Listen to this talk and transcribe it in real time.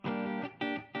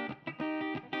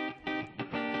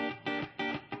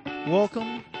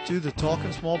Welcome to the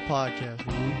Talking Small Podcast,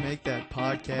 where we make that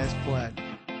podcast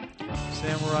platinum.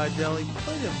 Samurai Deli,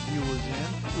 play them viewers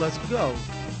in. Let's go.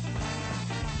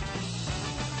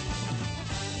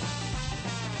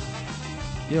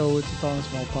 Yo, it's the Talking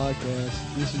Small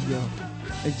Podcast. This is your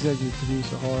executive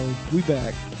producer, Harley. We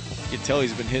back. You can tell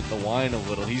he's been hitting the wine a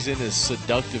little. He's in his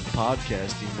seductive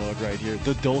podcasting mode right here.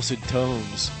 The dulcet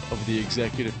tones of the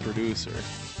executive producer.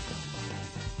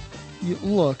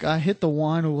 Look, I hit the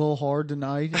wine a little hard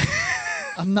tonight.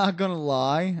 I'm not going to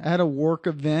lie. I had a work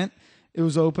event. It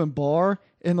was open bar,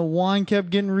 and the wine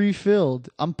kept getting refilled.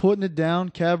 I'm putting it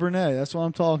down, Cabernet. That's what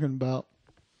I'm talking about.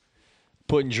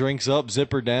 Putting drinks up,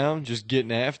 zipper down, just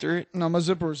getting after it? No, my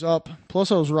zipper's up.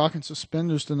 Plus, I was rocking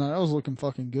suspenders tonight. I was looking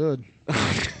fucking good.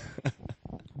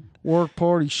 Work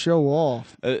party, show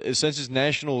off. Since it's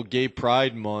National Gay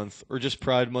Pride Month, or just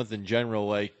Pride Month in general,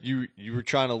 like, you were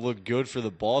trying to look good for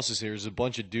the bosses here. Is it a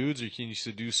bunch of dudes, or can you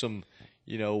seduce some,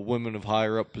 women of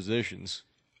higher up positions?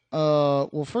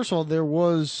 Well, first of all, there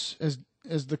was,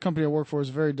 as the company I work for is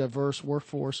a very diverse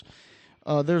workforce,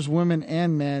 there's women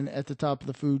and men at the top of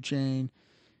the food chain,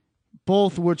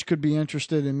 both which could be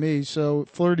interested in me. So,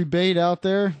 flirty bait out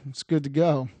there, it's good to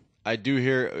go. I do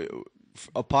hear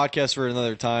a podcast for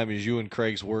another time is you and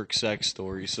Craig's work sex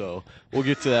story, so we'll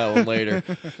get to that one later.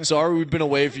 Sorry we've been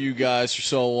away for you guys for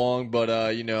so long, but,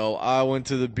 I went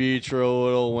to the beach for a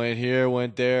little, went here,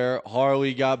 went there.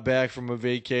 Harley got back from a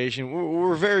vacation.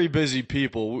 We're very busy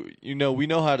people. We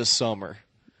know how to summer.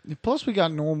 Plus, we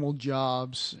got normal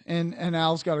jobs, and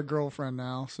Al's got a girlfriend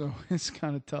now, so it's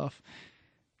kind of tough.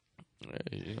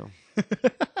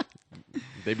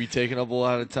 They be taking up a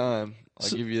lot of time. I'll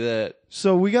give you that.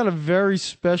 So we got a very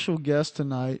special guest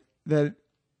tonight that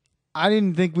I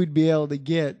didn't think we'd be able to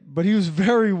get, but he was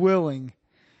very willing.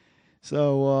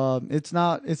 So it's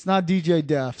not DJ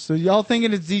Def. So y'all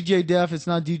thinking it's DJ Def? It's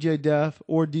not DJ Def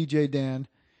or DJ Dan.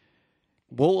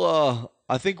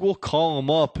 I think we'll call him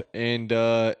up, and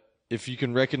if you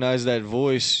can recognize that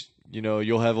voice,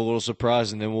 you'll have a little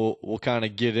surprise, and then we'll kind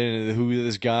of get into who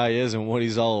this guy is and what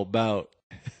he's all about.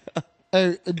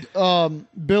 Hey,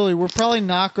 Billy, we're probably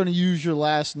not going to use your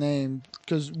last name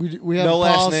because we have no a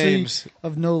policy last names.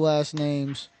 Of no last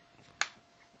names.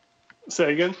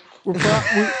 Say again?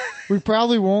 We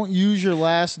probably won't use your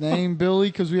last name, Billy,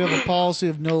 because we have a policy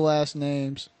of no last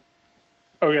names.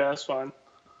 Okay, that's fine.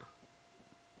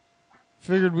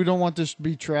 Figured we don't want this to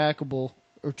be trackable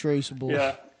or traceable.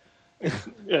 Yeah.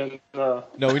 And no,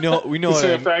 we know how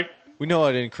to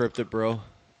encrypt it, bro.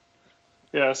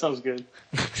 Yeah, that sounds good.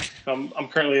 I'm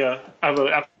currently I have an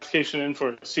application in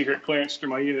for secret clearance through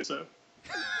my unit, so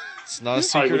it's not a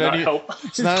secret anymore.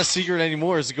 It's not a secret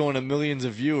anymore. It's going to millions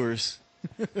of viewers.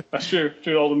 That's true.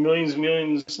 Dude, all the millions and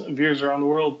millions of viewers around the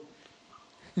world.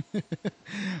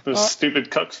 This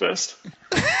stupid cuck fest.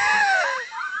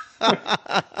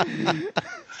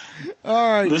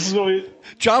 All right. This is going to be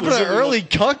dropping an early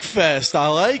cuck fest. I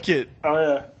like it. Oh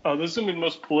yeah. Oh, this is going to be the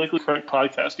most politically correct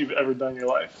podcast you've ever done in your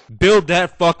life. Build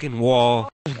that fucking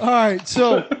wall. All right.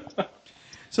 So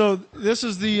this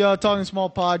is the Talking Small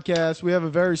Podcast. We have a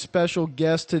very special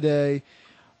guest today.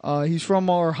 He's from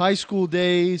our high school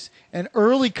days and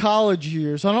early college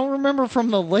years. I don't remember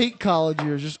from the late college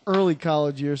years, just early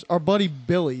college years. Our buddy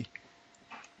Billy.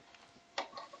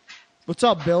 What's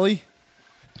up, Billy?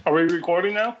 Are we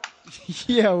recording now?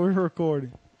 Yeah, we're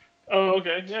recording. Oh,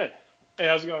 okay. Yeah. Hey,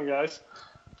 how's it going, guys?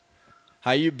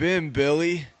 How you been,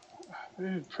 Billy?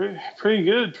 Dude, pretty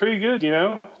good.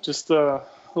 Just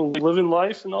living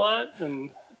life and all that, and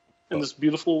in this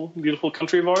beautiful, beautiful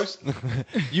country of ours.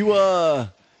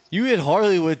 You hit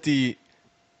Harley with the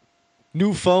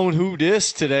new phone who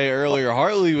dis today earlier.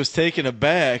 Harley was taken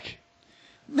aback.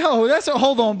 No,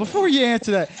 hold on. Before you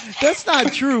answer that, that's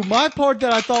not true. My part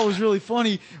that I thought was really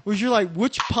funny was you're like,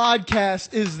 which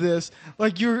podcast is this?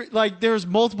 Like there's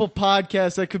multiple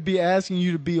podcasts that could be asking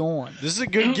you to be on. This is a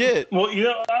good get. Well,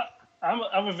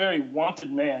 I'm a very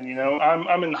wanted man.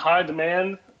 I'm in high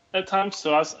demand at times,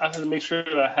 so I had to make sure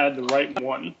that I had the right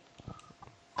one.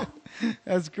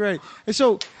 That's great. And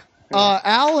so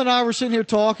Al and I were sitting here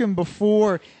talking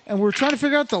before, and we were trying to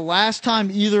figure out the last time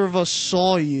either of us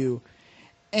saw you.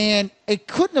 And it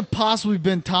couldn't have possibly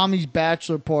been Tommy's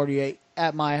bachelor party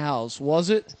at my house, was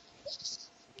it?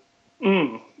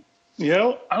 I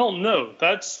don't know.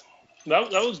 That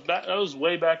was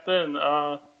way back then.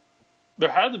 There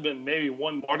had to have been maybe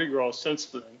one Mardi Gras since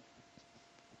then.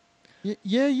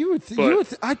 Yeah, you would.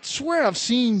 I swear I've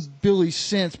seen Billy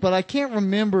since, but I can't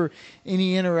remember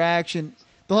any interaction.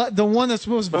 The one that's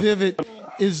most vivid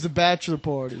is the bachelor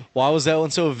party. Why was that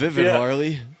one so vivid,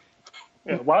 Harley?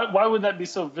 Yeah, why would that be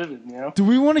so vivid? You know. Do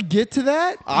we want to get to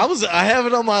that? I have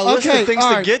it on my list Okay, of things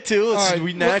all to right, get to. all right.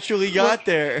 We naturally got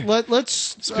there.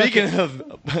 Let's Speaking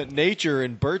of nature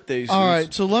and birthdays. All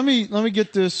right, so let me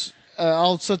get this.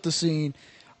 I'll set the scene.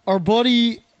 Our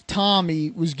buddy Tommy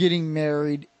was getting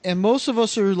married, and most of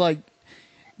us are like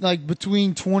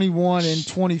between 21 and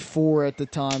 24 at the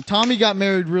time. Tommy got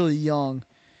married really young.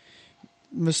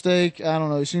 Mistake? I don't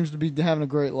know. He seems to be having a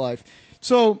great life.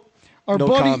 So our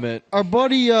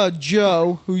buddy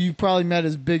Joe, who you probably met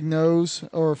as Big Nose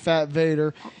or Fat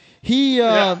Vader, he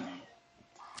was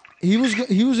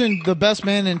in the Best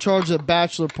Man in Charge of the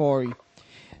bachelor party.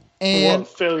 And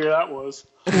what a failure that was.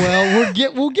 Well,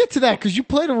 we'll get to that because you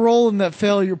played a role in that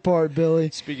failure part,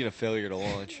 Billy. Speaking of failure to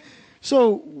launch.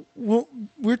 So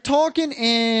we're talking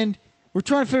and we're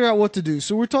trying to figure out what to do.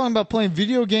 So we're talking about playing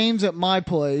video games at my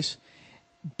place,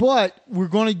 but we're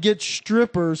going to get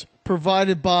strippers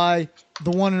provided by the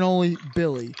one and only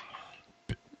Billy.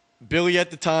 Billy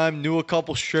at the time knew a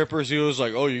couple strippers. He was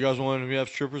like, "Oh, you guys want to have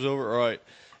strippers over? All right."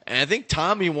 And I think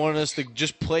Tommy wanted us to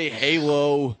just play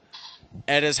Halo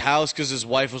at his house because his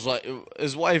wife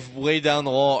laid down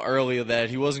the law earlier that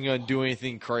he wasn't going to do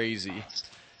anything crazy.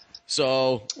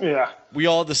 So yeah, we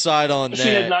all decide on that. She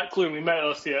had not clearly met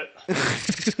us yet.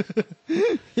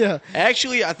 Yeah.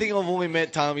 Actually, I think I've only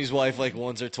met Tommy's wife like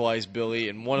once or twice, Billy,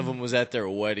 and one of them was at their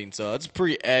wedding. So that's a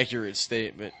pretty accurate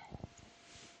statement.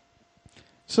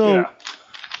 So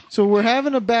we're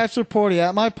having a bachelor party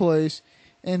at my place,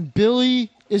 and Billy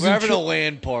is We're having a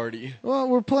LAN party. Well,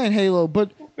 we're playing Halo,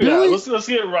 but Billy, let's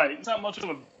get it right. It's not much of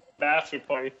a bachelor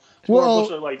party. It's well, more a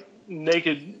bunch of like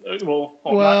naked. Hold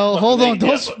on,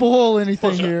 don't spoil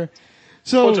anything here.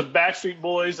 So, bunch of Backstreet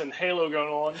Boys and Halo going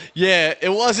on. Yeah, it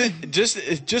wasn't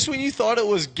just when you thought it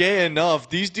was gay enough.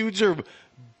 These dudes are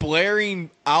blaring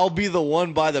 "I'll Be the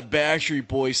One" by the Backstreet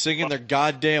Boys, singing their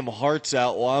goddamn hearts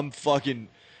out while I'm fucking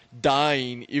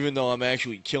dying, even though I'm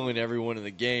actually killing everyone in the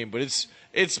game. But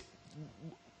it's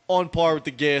on par with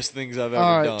the gayest things I've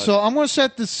ever done. So I'm going to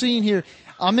set the scene here.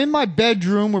 I'm in my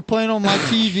bedroom. We're playing on my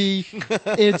TV.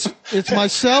 It's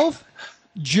myself,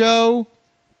 Joe,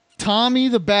 Tommy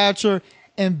the Bachelor,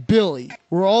 and Billy.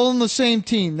 We're all on the same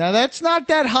team. Now that's not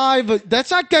that high, but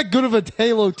that's not that good of a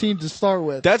Halo team to start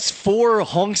with. That's 4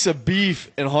 hunks of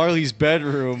beef in Harley's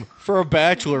bedroom for a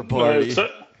bachelor party.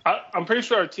 I'm pretty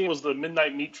sure our team was the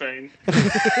Midnight Meat Train.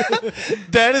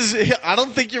 That is, I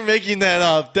don't think you're making that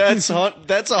up. That's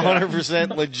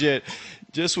 100% legit.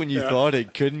 Just when you thought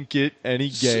it couldn't get any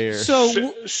gayer.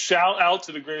 So shout out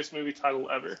to the greatest movie title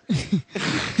ever.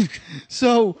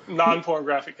 So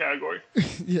non-pornographic category.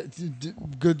 Yeah,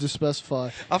 good to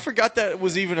specify. I forgot that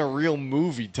was even a real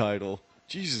movie title.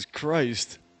 Jesus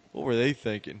Christ, what were they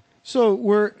thinking? So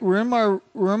we're in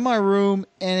my room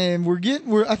and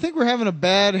I think we're having a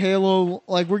bad Halo,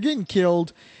 like we're getting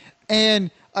killed,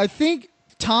 and I think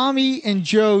Tommy and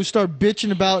Joe start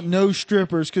bitching about no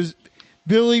strippers because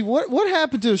Billy, what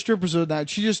happened to the strippers that night?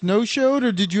 She just no-showed,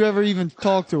 or did you ever even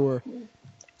talk to her?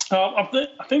 I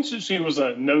think she was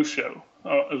a no-show,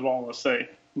 is what I want to say.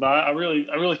 But I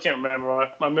really can't remember.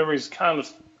 My memory's kind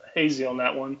of hazy on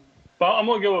that one. But I'm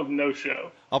gonna go with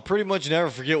no-show. I'll pretty much never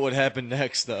forget what happened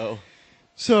next, though.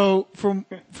 So from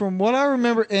what I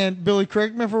remember, and Billy,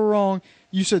 correct me if I'm wrong,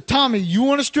 you said, Tommy, you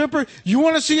want a stripper? You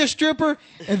want to see a stripper?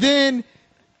 And then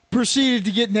proceeded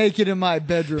to get naked in my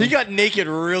bedroom. He got naked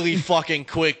really fucking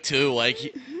quick too. Like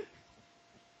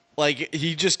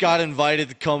he just got invited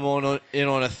to come in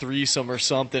on a threesome or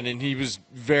something, and he was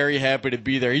very happy to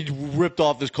be there. He ripped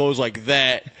off his clothes like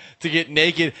that to get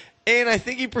naked, and I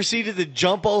think he proceeded to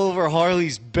jump all over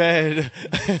Harley's bed.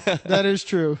 That is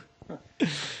true.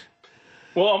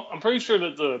 Well, I'm pretty sure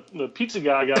that the pizza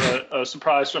guy got a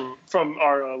surprise from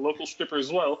our local stripper as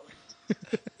well.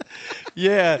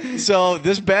 Yeah, so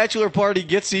this bachelor party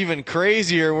gets even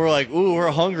crazier. We're like, ooh,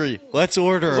 we're hungry. Let's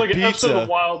order It's like a an pizza. episode of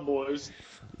Wild Boys.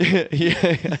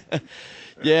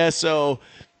 Yeah. So,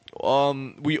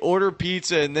 we order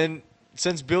pizza, and then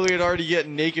since Billy had already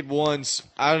gotten naked once,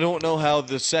 I don't know how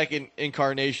the second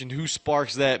incarnation, who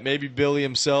sparks that? Maybe Billy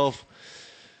himself.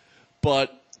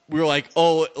 But we were like,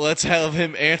 oh, let's have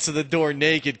him answer the door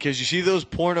naked, because you see those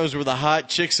pornos where the hot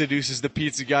chick seduces the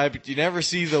pizza guy, but you never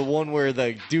see the one where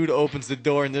the dude opens the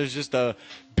door and there's just a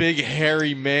big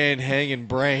hairy man hanging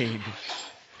brain.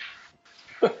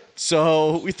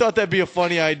 So we thought that'd be a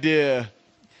funny idea.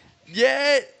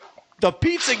 Yeah, the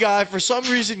pizza guy for some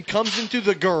reason comes into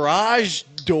the garage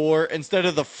door instead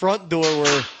of the front door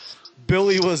where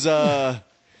Billy was, loaf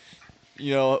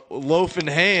in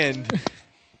hand.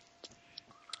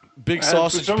 Big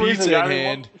sausage pizza in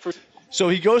hand. So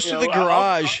he goes to the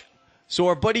garage. So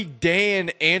our buddy Dan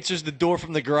answers the door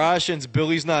from the garage since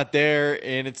Billy's not there,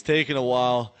 and it's taking a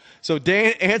while. So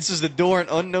Dan answers the door, and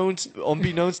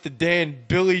unbeknownst to Dan,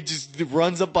 Billy just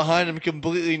runs up behind him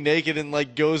completely naked and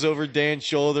like goes over Dan's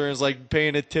shoulder and is like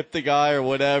paying a tip the guy or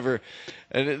whatever.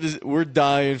 And we're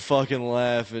dying fucking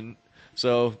laughing.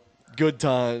 So good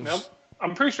times. Nope.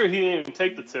 I'm pretty sure he didn't even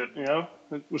take the tip,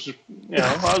 which is,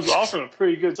 I was offering a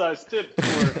pretty good sized tip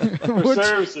for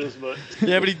services, but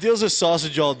yeah, but he deals with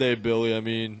sausage all day, Billy. I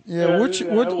mean,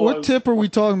 what tip are we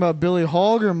talking about, Billy?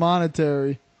 Hog or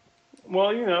monetary?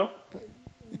 Well,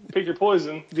 pick your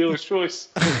poison, dealer's choice.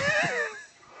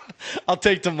 I'll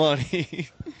take the money.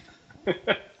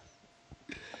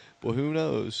 Well, who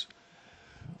knows?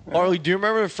 Harley, do you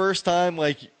remember the first time,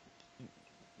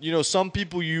 some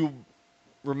people you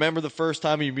remember the first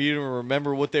time you meet them or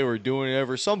remember what they were doing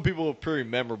ever? Some people are pretty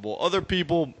memorable. Other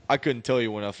people, I couldn't tell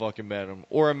you when I fucking met them.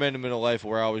 Or I met them in a life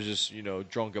where I was just,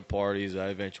 drunk at parties. I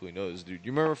eventually know this dude.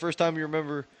 You remember the first time you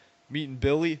remember meeting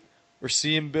Billy or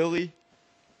seeing Billy?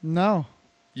 No.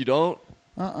 You don't?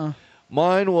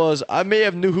 Mine was, I may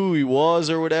have knew who he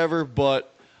was or whatever,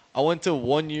 but I went to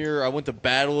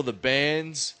Battle of the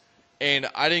Bands, and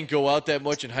I didn't go out that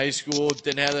much in high school,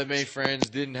 didn't have that many friends,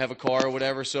 didn't have a car or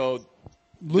whatever, so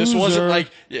this wasn't like,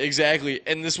 yeah, exactly,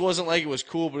 and this wasn't like it was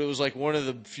cool, but it was like one of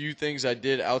the few things I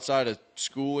did outside of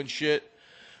school and shit.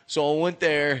 So I went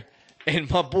there, and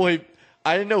my boy,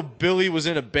 I didn't know Billy was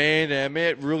in a band, and I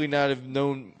may really not have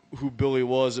known who Billy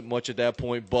was much at that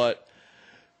point, but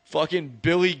fucking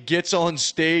Billy gets on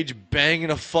stage banging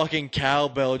a fucking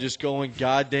cowbell, just going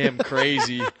goddamn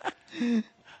crazy.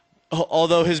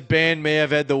 Although his band may have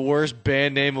had the worst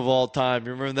band name of all time.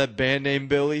 You remember that band name,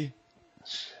 Billy?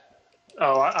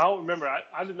 Oh, I don't remember.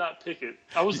 I did not pick it.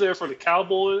 I was there for the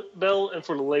cowbell and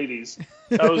for the ladies.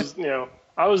 I was,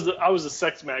 I was the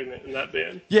sex magnet in that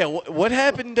band. Yeah, what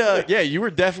happened? Yeah, you were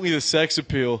definitely the sex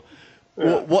appeal.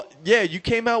 Yeah. Yeah, you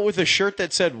came out with a shirt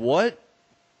that said what?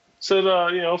 Said,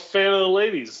 fan of the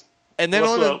ladies. And then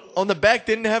on the back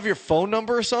didn't have your phone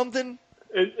number or something?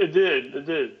 It did.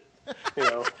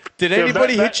 Did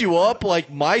anybody hit you up?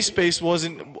 Like MySpace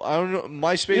wasn't. I don't know.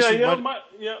 MySpace.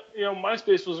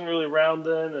 MySpace wasn't really around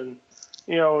then, and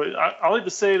I like to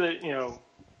say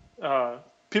that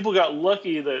people got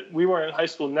lucky that we weren't in high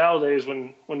school nowadays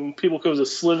when people could have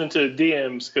slid into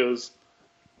DMs because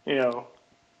it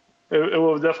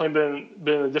would have definitely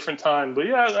been a different time. But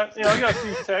yeah, I got a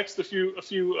few texts, a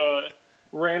few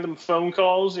random phone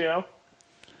calls. You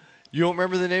don't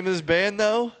remember the name of this band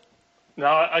though? No,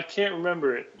 I can't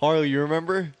remember it. Harley, you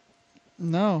remember?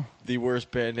 No. The worst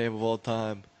band name of all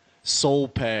time, Soul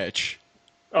Patch.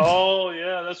 Oh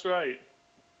yeah, that's right.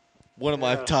 One of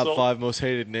my top 5 most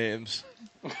hated names.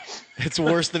 It's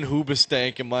worse than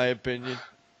Hoobastank in my opinion.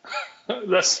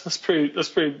 That's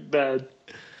pretty bad.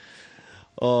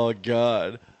 Oh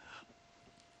God.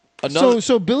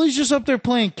 So Billy's just up there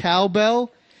playing cowbell.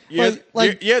 Yeah,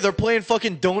 they're playing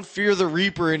fucking "Don't Fear the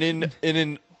Reaper" and in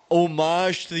an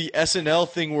homage to the SNL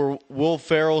thing where Will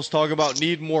Ferrell's talking about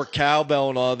need more cowbell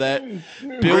and all that.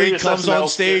 Billy comes on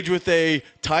stage with a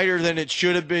tighter than it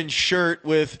should have been shirt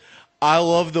with "I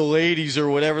love the ladies" or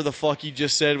whatever the fuck he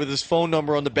just said with his phone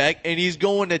number on the back, and he's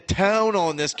going to town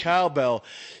on this cowbell.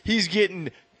 He's getting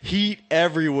heat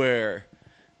everywhere.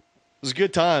 It was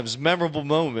good times, memorable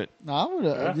moment. I would,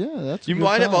 that's. You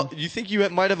might have. You think you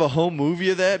might have a home movie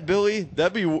of that, Billy?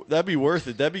 That'd be worth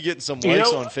it. That'd be getting some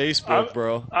likes on Facebook,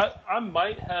 bro. I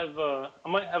might have a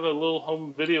little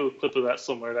home video clip of that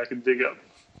somewhere that I can dig up.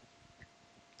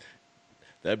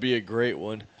 That'd be a great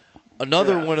one.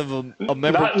 Another one of them.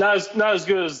 Not as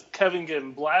good as Kevin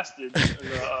getting blasted.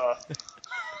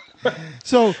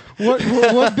 So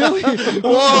what Billy?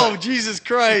 Whoa, Jesus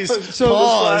Christ!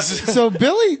 Pause. So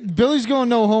Billy's going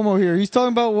no homo here. He's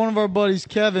talking about one of our buddies,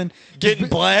 Kevin, getting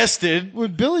blasted.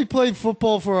 When Billy played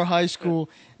football for our high school,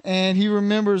 and he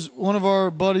remembers one of our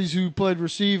buddies who played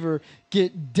receiver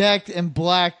get decked and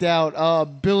blacked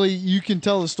out. Billy, you can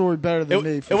tell the story better than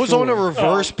me. It was on a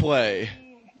reverse play.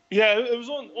 Yeah, it was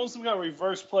on some kind of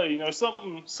reverse play.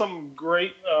 Some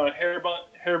great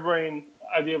harebrained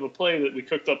idea of a play that we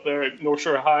cooked up there at North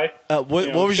Shore High.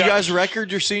 What was your guys'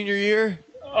 record your senior year?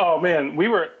 Oh man, we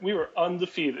were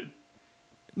undefeated.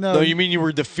 No, you mean you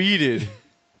were defeated?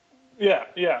 Yeah,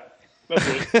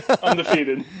 that's it.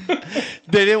 Undefeated.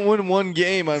 They didn't win one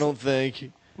game, I don't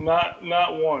think. Not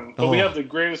one. But we have the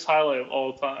greatest highlight of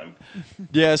all time.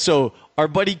 Yeah, so our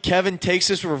buddy Kevin takes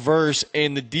this reverse,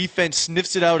 and the defense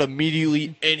sniffs it out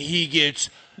immediately, and he gets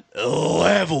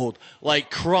leveled,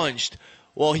 like crunched.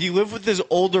 Well, he lived with his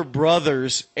older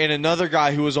brothers and another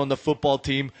guy who was on the football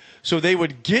team, so they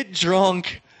would get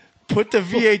drunk, put the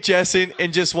VHS in,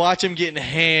 and just watch him getting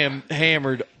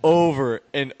hammered over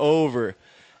and over.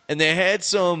 And they had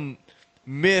some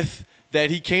myth that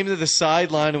he came to the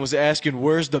sideline and was asking,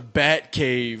 "Where's the Bat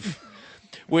Cave?"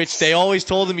 Which they always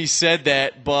told him he said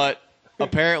that, but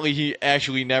apparently he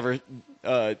actually never.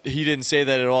 He didn't say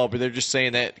that at all. But they're just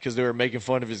saying that because they were making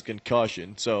fun of his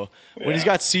concussion. So when he's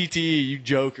got CTE, you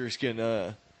jokers can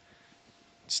be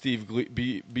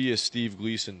a Steve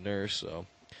Gleason nurse. So,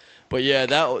 but yeah,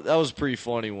 that was a pretty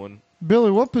funny one.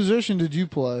 Billy, what position did you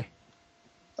play?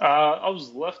 I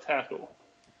was left tackle.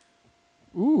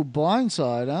 Ooh,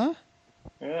 blindside, huh?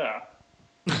 Yeah.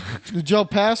 Did y'all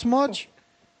pass much?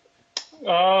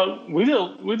 We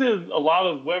did a lot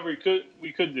of whatever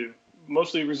we could do.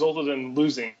 Mostly resulted in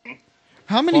losing.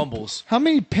 How many fumbles? How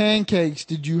many pancakes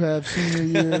did you have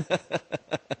senior year?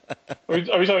 Are we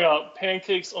talking about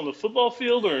pancakes on the football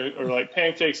field or like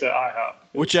pancakes at IHOP?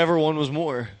 Whichever one was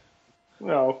more.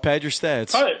 No. Pad your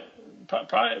stats.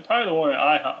 Probably the one at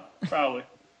IHOP. Probably.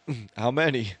 How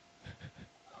many?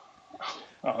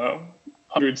 I don't know.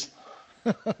 Hundreds.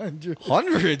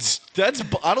 Hundreds? I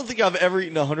don't think I've ever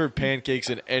eaten 100 pancakes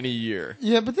in any year.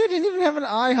 Yeah, but they didn't even have an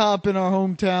IHOP in our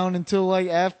hometown until like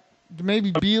after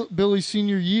maybe Billy's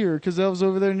senior year because that was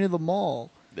over there near the mall.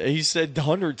 He said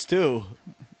hundreds too.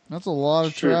 That's a lot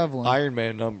of traveling. Iron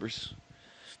Man numbers.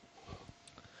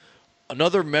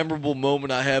 Another memorable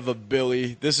moment I have of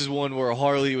Billy. This is one where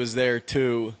Harley was there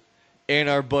too, and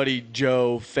our buddy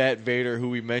Joe Fat Vader, who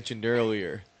we mentioned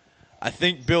earlier. I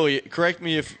think Billy, correct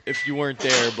me if you weren't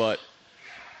there, but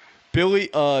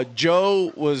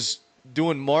Joe was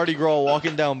doing Mardi Gras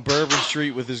walking down Bourbon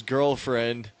Street with his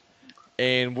girlfriend,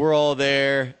 and we're all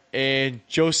there, and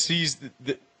Joe sees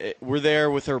we're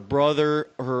there with her brother,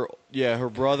 her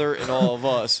brother and all of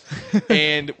us,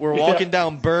 and we're walking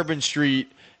down Bourbon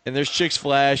Street, and there's chicks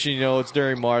flashing, it's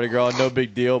during Mardi Gras, no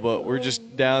big deal, but we're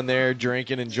just down there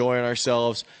drinking, enjoying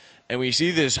ourselves. And we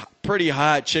see this pretty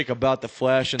hot chick about to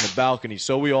flash in the balcony.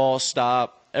 So we all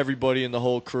stop, everybody in the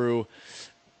whole crew.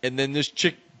 And then this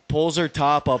chick pulls her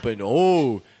top up and,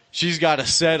 she's got a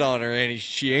set on her and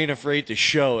she ain't afraid to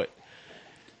show it.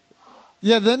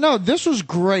 Yeah, this was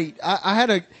great. I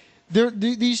had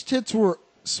these tits were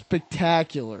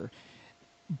spectacular.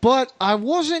 But I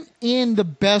wasn't in the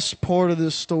best part of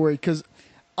this story because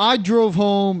I drove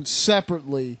home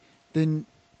separately than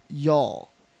y'all.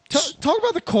 Talk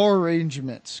about the car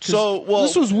arrangements.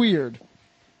 This was weird.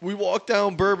 We walked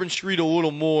down Bourbon Street a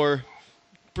little more,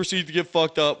 proceed to get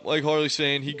fucked up, like Harley's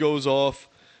saying. He goes off,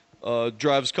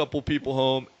 drives a couple people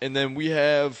home, and then we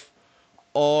have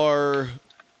our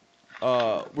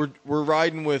we're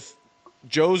riding with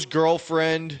Joe's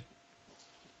girlfriend.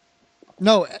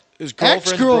 No, his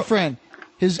ex-girlfriend.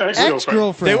 His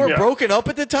ex-girlfriend. They were broken up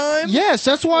at the time? Yes,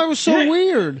 that's why it was so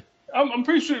weird. I'm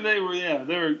pretty sure they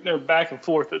were back and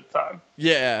forth at the time.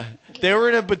 Yeah, they were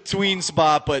in a between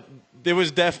spot, but there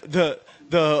was the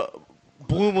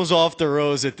bloom was off the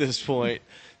rose at this point.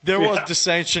 There was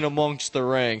dissension amongst the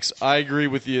ranks. I agree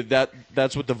with you.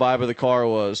 That's what the vibe of the car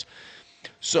was.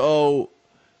 So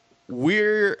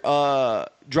we're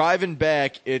driving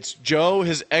back. It's Joe,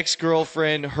 his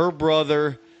ex-girlfriend, her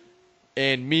brother,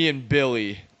 and me and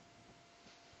Billy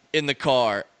in the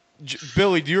car.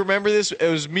 Billy, do you remember this? It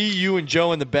was me, you, and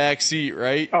Joe in the back seat,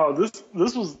 right? Oh, this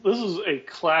was a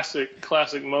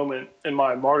classic moment in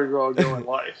my Mardi Gras going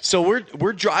life. So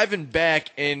we're driving back,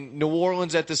 and New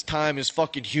Orleans at this time is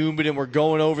fucking humid, and we're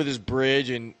going over this bridge,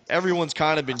 and everyone's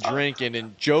kind of been drinking,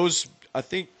 and Joe's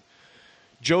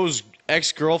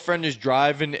ex-girlfriend is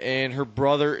driving, and her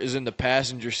brother is in the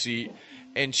passenger seat.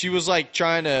 And she was like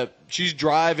she's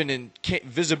driving and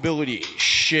visibility is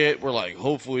shit. We're like,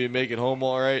 hopefully you make it home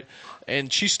all right.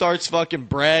 And she starts fucking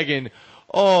bragging,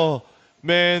 oh,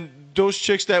 man, those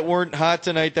chicks that weren't hot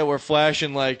tonight that were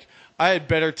flashing, like, I had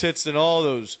better tits than all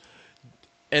those.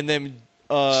 And then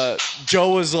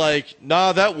Joe was like,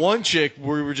 nah, that one chick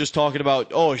we were just talking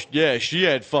about, oh, yeah, she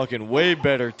had fucking way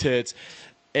better tits.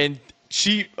 And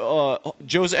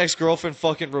Joe's ex-girlfriend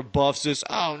fucking rebuffs this.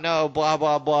 Oh no, blah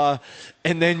blah blah,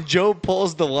 and then Joe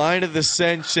pulls the line of the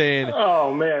cinch saying,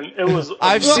 "Oh man, it was."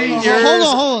 I've seen yours.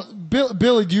 Hold on,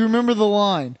 Billy. Do you remember the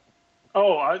line?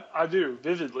 Oh, I do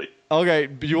vividly. Okay,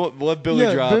 you let Billy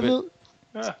drop it.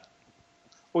 Yeah.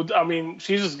 Well, I mean,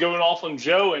 she's just going off on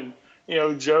Joe, and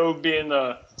Joe being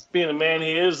the man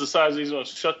he is, decides he's going to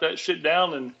shut that shit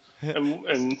down,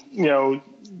 and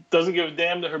doesn't give a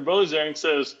damn that her brother's there, and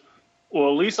says, well,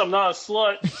 at least I'm not a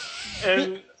slut.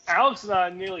 And Alex and I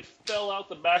nearly fell out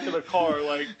the back of the car.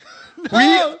 Like,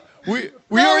 wait,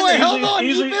 hold on.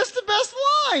 You missed the best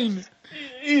line.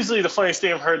 Easily the funniest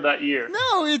thing I've heard that year.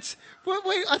 No, it's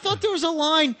wait. I thought there was a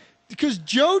line. because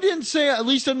Joe didn't say, at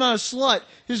least I'm not a slut.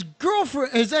 His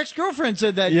girlfriend, his ex-girlfriend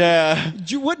said that. Yeah.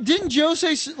 What didn't Joe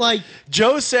say? Like,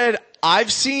 Joe said,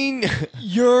 I've seen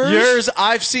yours.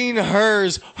 I've seen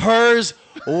hers. Hers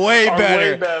way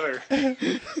better. Way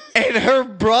better. And her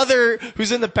brother,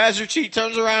 who's in the passenger seat,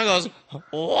 turns around and goes,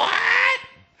 what?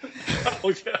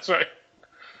 Oh, that's right.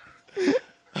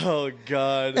 Oh,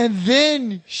 God. And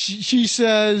then she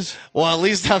says, Well, at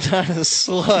least I'm not a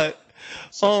slut.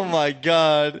 Oh, my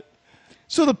God.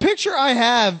 so the picture I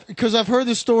have, because I've heard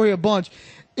this story a bunch,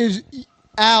 is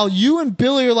Al, you and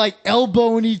Billy are like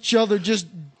elbowing each other, just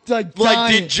like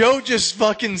dying. Did Joe just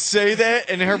fucking say that?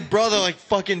 And her brother, like,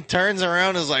 fucking turns around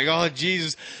and is like, oh,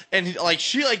 Jesus. And, like,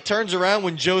 she, like, turns around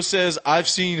when Joe says, I've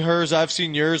seen hers, I've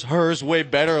seen yours, hers way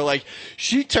better. Like,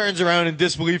 she turns around in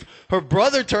disbelief. Her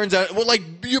brother turns out, well, like,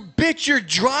 you bitch, you're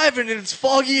driving and it's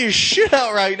foggy as shit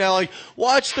out right now. Like,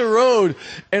 watch the road.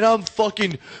 And I'm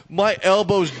fucking, my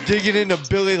elbows digging into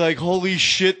Billy like, holy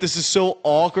shit, this is so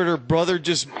awkward. Her brother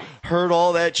just heard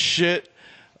all that shit.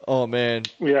 Oh, man.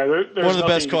 Yeah, there's One of the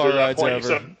best nothing you can car do at that rides point, ever.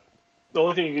 except the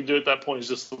only thing you can do at that point is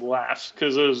just laugh,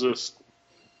 because it was just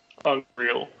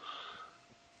unreal.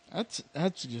 That's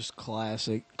just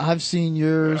classic. I've seen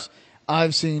yours. Yeah.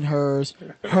 I've seen hers.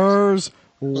 Hers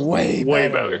way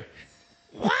better.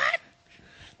 What?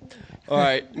 All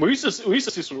right. We used to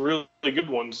see some really good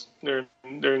ones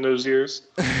during those years.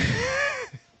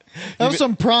 That was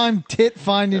some prime tit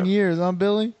finding years, huh,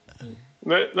 Billy?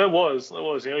 That was. You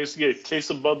know, I used to get a case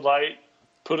of Bud Light,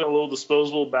 put in a little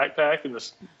disposable backpack, and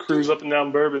just cruise up and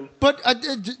down Bourbon. But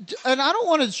and I don't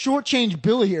want to shortchange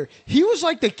Billy here. He was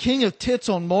like the king of tits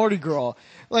on Mardi Gras.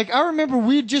 Like, I remember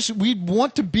we'd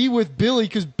want to be with Billy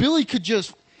because Billy could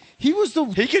just. He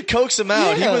could coax him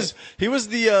out. Yeah. He was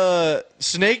the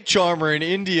snake charmer in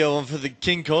India for the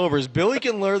king cobras. Billy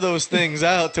can lure those things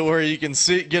out to where you can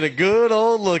get a good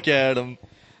old look at them.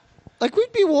 Like,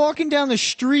 we'd be walking down the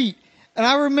street, and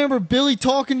I remember Billy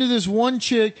talking to this one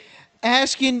chick,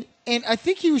 asking, and I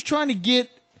think he was trying to get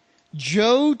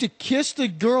Joe to kiss the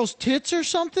girl's tits or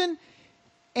something,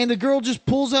 and the girl just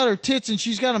pulls out her tits and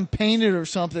she's got them painted or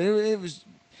something. It was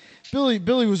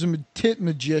Billy was a tit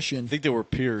magician. I think they were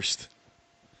pierced.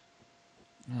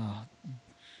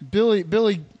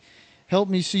 Billy helped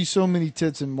me see so many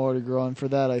tits in Mardi Gras, and for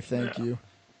that I thank you.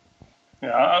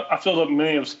 Yeah, I filled up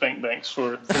many of spank banks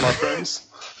for my friends.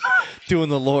 Doing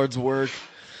the Lord's work.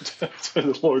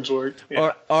 The Lord's work.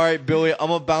 Yeah. All right, Billy, I'm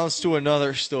going to bounce to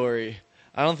another story.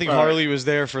 I don't think Harley was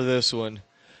there for this one.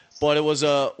 But it was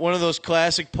one of those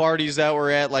classic parties that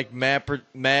were at, like,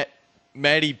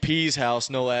 Matty P's house,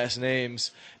 no last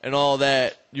names, and all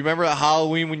that. You remember at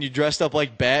Halloween when you dressed up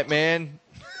like Batman?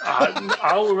 I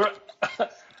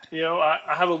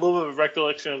have a little bit of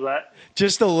recollection of that.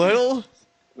 Just a little?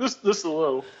 Just a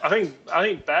little. I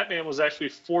think Batman was actually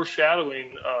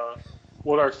foreshadowing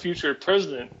what our future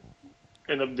president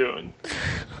ended up doing.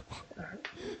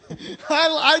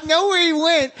 I know where he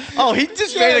went. Oh, he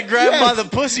just made a grab by the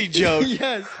pussy joke.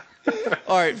 Yes.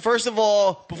 All right, first of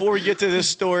all, before we get to this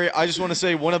story, I just want to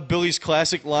say one of Billy's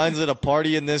classic lines at a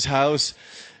party in this house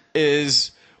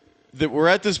is that we're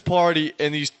at this party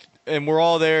and we're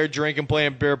all there drinking,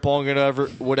 playing beer pong and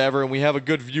whatever, and we have a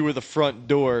good view of the front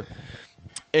door.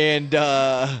 And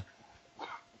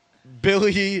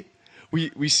Billy,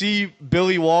 we see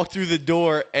Billy walk through the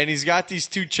door, and he's got these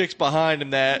two chicks behind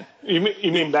him that... You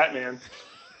mean Batman?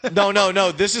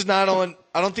 No. This is not on...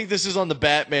 I don't think this is on the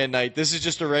Batman night. This is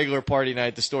just a regular party night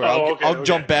at the store. I'll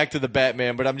jump back to the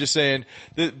Batman, but I'm just saying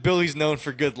that Billy's known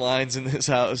for good lines in this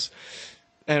house.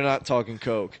 And I'm not talking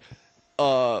coke.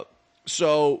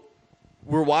 So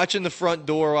we're watching the front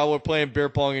door while we're playing beer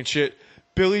pong and shit.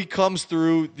 Billy comes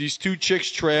through. These two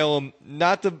chicks trail him.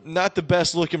 Not the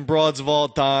best looking broads of all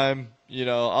time. You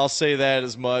know, I'll say that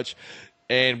as much.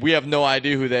 And we have no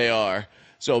idea who they are.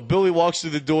 So Billy walks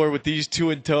through the door with these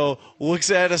two in tow, looks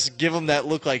at us, give them that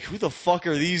look like, who the fuck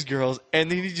are these girls?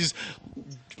 And then he just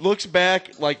looks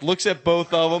back, like looks at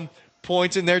both of them,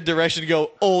 points in their direction to go,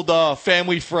 old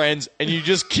family friends, and you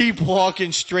just keep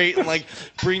walking straight and like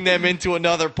bring them into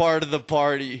another part of the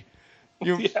party.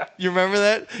 You remember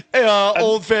that? Hey,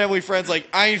 old family friends, like,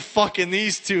 I ain't fucking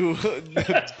these two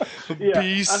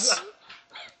beasts.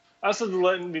 I was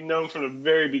letting it be known from the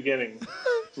very beginning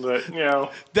that, you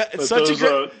know,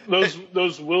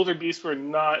 those wildebeests were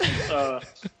not,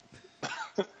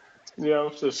 you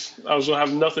know, just I was gonna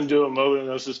have nothing to do with them other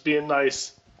than us just being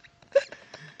nice.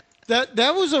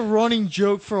 That was a running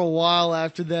joke for a while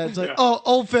after that. It's like, oh,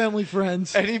 old family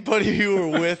friends. Anybody you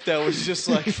were with that was just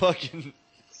like fucking.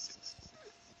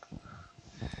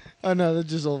 I know, they're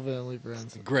just old family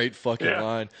friends. Great fucking Yeah.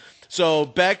 line. So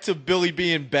back to Billy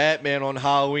being Batman on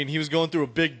Halloween. He was going through a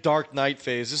big Dark Knight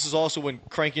phase. This is also when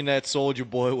Cranking That Soldier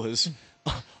Boy was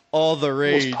all the Was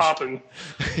rage. popping.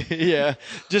 Yeah,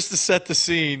 just to set the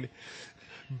scene.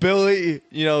 Billy,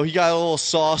 he got a little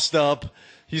sauced up.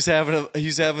 He's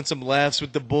having some laughs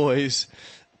with the boys,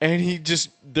 and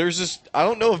there's this. I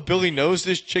don't know if Billy knows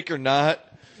this chick or not,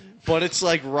 but it's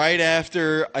like right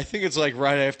after. I think it's like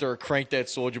right after a Crank That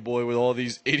Soldier Boy with all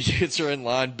these idiots are in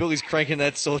line. Billy's cranking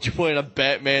that Soldier Boy in a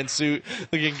Batman suit,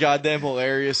 looking goddamn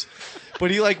hilarious.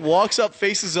 But he like walks up,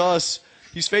 faces us.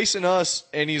 He's facing us,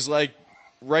 and he's like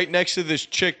right next to this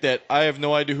chick that I have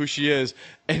no idea who she is.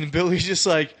 And Billy's just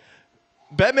like,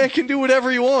 Batman can do whatever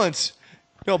he wants.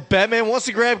 Batman wants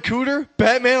to grab Cooter,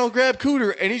 Batman will grab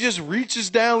Cooter, and he just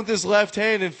reaches down with his left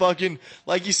hand and fucking,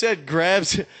 like you said,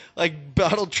 grabs, like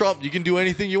Donald Trump, you can do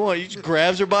anything you want. He just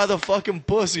grabs her by the fucking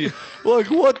pussy.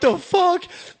 Like, what the fuck?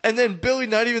 And then Billy,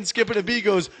 not even skipping a beat,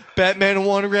 goes, Batman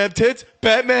want to grab tits?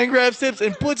 Batman grabs tits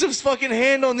and puts his fucking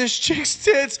hand on this chick's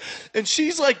tits. And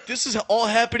she's like, this is all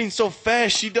happening so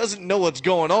fast, she doesn't know what's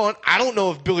going on. I don't know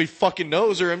if Billy fucking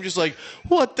knows her. I'm just like,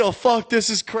 what the fuck?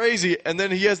 This is crazy. And then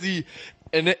he has the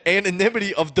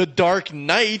anonymity of the Dark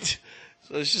Knight.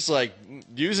 So it's just like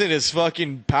using his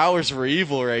fucking powers for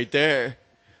evil right there.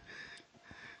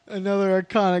 Another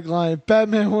iconic line.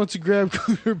 Batman wants to grab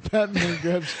Cooter, Batman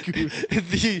grabs Cooter.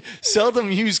 The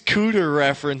seldom used Cooter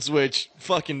reference, which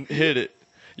fucking hit it.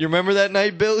 You remember that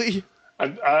night, Billy? I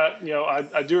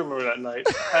do remember that night.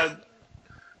 I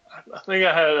think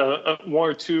I had one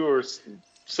or two or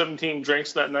 17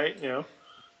 drinks that night.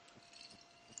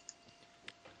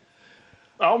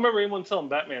 I don't remember anyone telling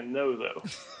Batman no, though.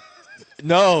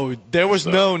 No, there was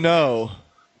no.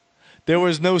 There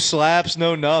was no slaps,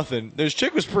 no nothing. This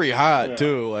chick was pretty hot,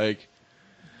 too. Like,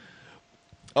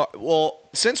 well,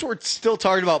 since we're still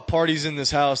talking about parties in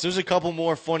this house, there's a couple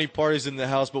more funny parties in the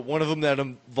house, but one of them that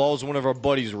involves one of our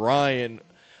buddies, Ryan.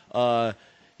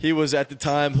 He was at the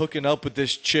time hooking up with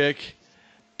this chick,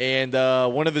 and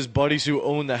one of his buddies who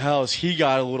owned the house, he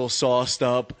got a little sauced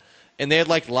up. And they had,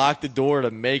 like, locked the door to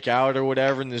make out or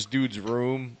whatever in this dude's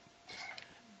room.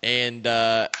 And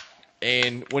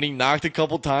when he knocked a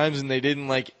couple times and they didn't,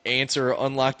 like, answer or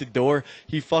unlock the door,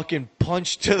 he fucking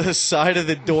punched to the side of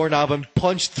the doorknob and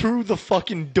punched through the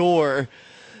fucking door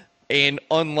and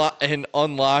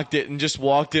unlocked it and just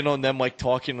walked in on them, like,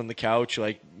 talking on the couch.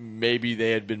 Like, maybe they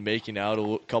had been making out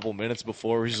a couple minutes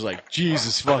before. He's just like,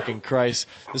 Jesus fucking Christ,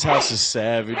 this house is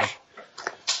savage.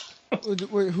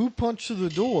 Wait, who punched through the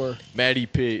door? Matty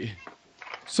P.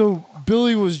 So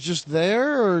Billy was just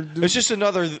there, or It's just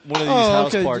another one of these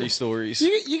house party stories.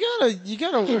 You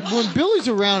gotta. When Billy's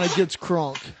around, it gets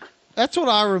crunk. That's what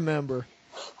I remember.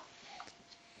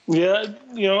 Yeah,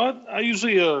 I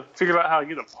usually figure out how to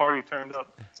get a party turned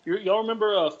up. Y'all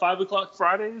remember 5 o'clock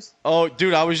Fridays? Oh,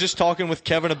 dude, I was just talking with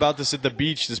Kevin about this at the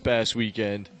beach this past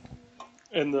weekend.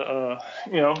 And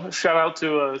shout out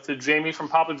to Jamie from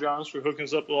Papa John's for hooking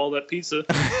us up with all that pizza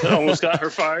that almost got her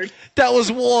fired. That was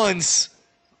once.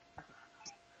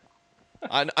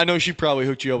 I know she probably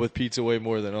hooked you up with pizza way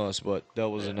more than us, but that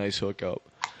was a nice hookup.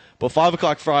 But 5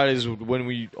 o'clock Fridays when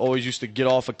we always used to get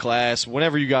off of class,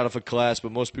 whenever you got off of class,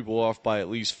 but most people were off by at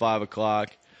least 5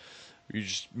 o'clock. You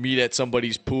just meet at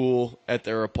somebody's pool at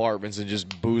their apartments and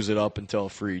just booze it up until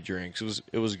free drinks.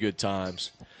 It was good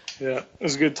times. Yeah, it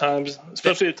was good times,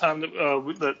 especially the time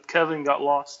that Kevin got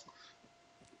lost.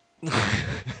 We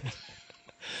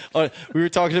were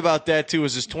talking about that too. It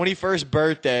was his 21st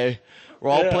birthday. We're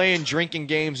all playing drinking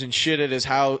games and shit at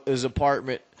his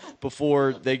apartment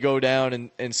before they go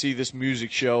down and see this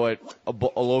music show at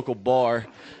a local bar.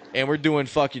 And we're doing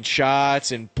fucking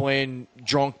shots and playing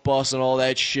drunk bus and all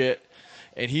that shit.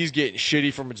 And he's getting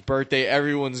shitty from his birthday.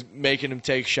 Everyone's making him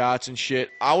take shots and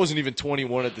shit. I wasn't even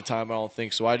 21 at the time, I don't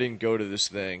think, so I didn't go to this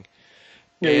thing.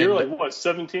 Yeah, you were like, what,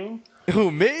 17?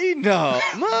 Who, me? No.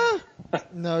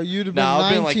 No, you'd have been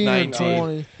 19 or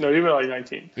 20. No, you'd been like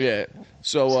 19. Yeah.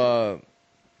 So,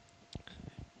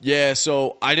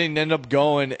 so I didn't end up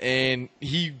going, and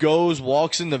he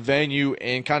walks in the venue,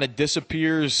 and kind of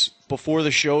disappears before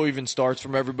the show even starts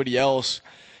from everybody else.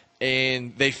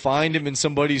 And they find him in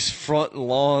somebody's front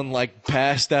lawn, like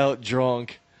passed out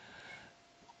drunk.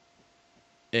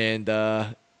 And,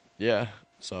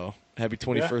 so happy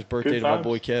 21st birthday to my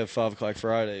boy Kev, 5 o'clock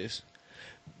Fridays.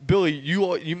 Billy,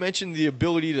 you mentioned the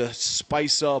ability to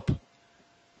spice up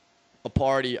a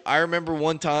party. I remember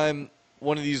one time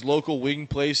one of these local wing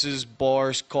places,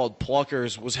 bars called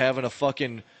Pluckers, was having a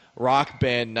fucking rock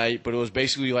band night, but it was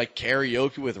basically like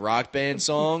karaoke with rock band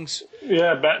songs.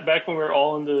 Yeah, back when we were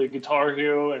all into Guitar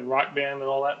Hero and Rock Band and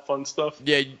all that fun stuff.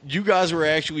 Yeah, you guys were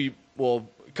actually, well,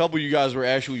 a couple of you guys were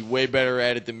actually way better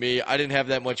at it than me. I didn't have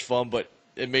that much fun, but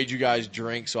it made you guys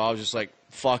drink, so I was just like,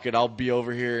 fuck it, I'll be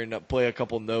over here and play a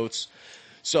couple notes.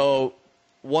 So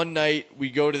one night we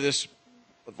go to this,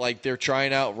 like, they're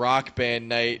trying out rock band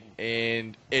night,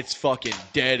 and it's fucking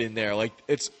dead in there. Like,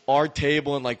 it's our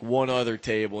table and like one other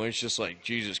table, and it's just like,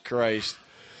 Jesus Christ,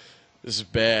 this is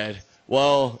bad.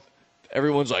 Well,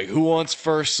 everyone's like, who wants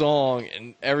first song?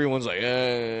 And everyone's like,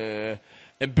 And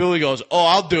Billy goes, oh,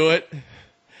 I'll do it.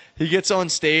 He gets on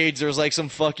stage. There's like some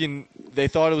fucking, they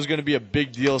thought it was going to be a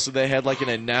big deal, so they had like an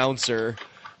announcer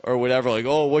or whatever, like,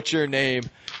 oh, what's your name?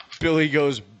 Billy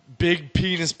goes, Big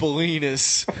Penis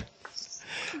Bellinas.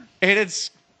 And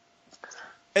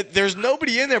there's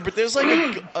nobody in there, but there's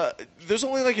like there's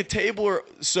only like a table or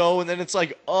so, and then it's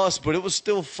like us, but it was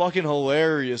still fucking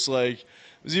hilarious. Like, it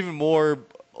was even more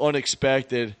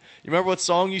unexpected. You remember what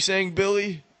song you sang,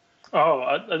 Billy? Oh,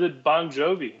 I did Bon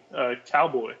Jovi,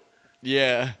 Cowboy.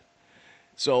 Yeah.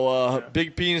 So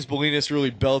Big Penis Bellinas really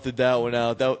belted that one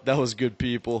out. That was good,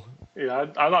 people. Yeah,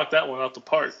 I knocked that one out the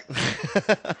park.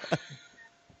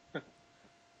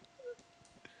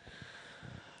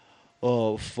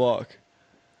 Oh, fuck.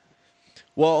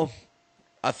 Well,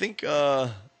 I think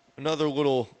another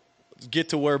little get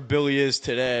to where Billy is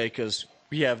today, because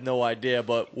we have no idea,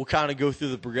 but we'll kind of go through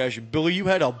the progression. Billy, you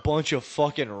had a bunch of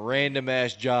fucking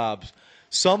random-ass jobs,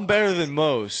 some better than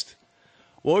most.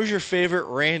 What was your favorite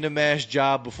random-ass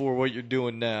job before what you're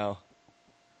doing now?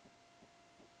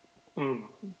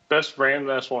 Best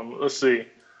random-ass one. Let's see.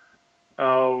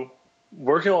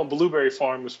 Working on Blueberry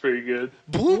Farm was pretty good.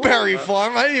 Blueberry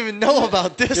Farm? I didn't even know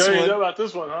about this one. You know about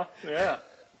this one, huh? Yeah.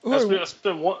 I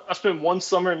spent one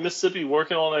summer in Mississippi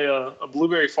working on a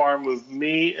blueberry farm with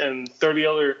me and 30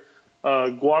 other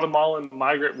Guatemalan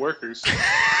migrant workers. So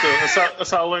that's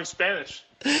how I learned Spanish.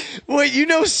 Wait, you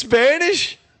know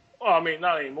Spanish? Well, I mean,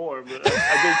 not anymore, but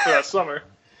I did for that summer.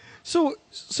 So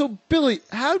Billy,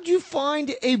 how'd you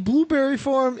find a blueberry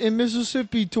farm in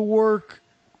Mississippi to work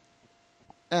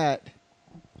at?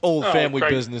 Old family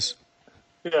business.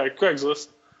 Yeah, Craigslist.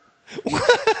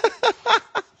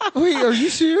 Wait, are you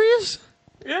serious?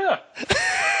 Yeah.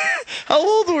 How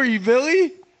old were you,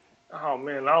 Billy? Oh,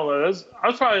 man, I don't know. I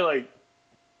was probably like,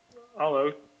 I don't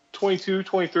know, 22,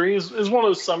 23. It was one of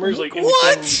those summers. Like,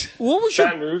 what? What was your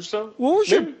Baton Rouge stuff? What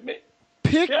was your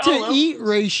pick-to-eat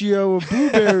ratio of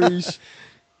blueberries?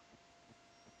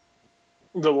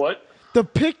 The what? The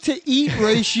pick-to-eat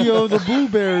ratio of the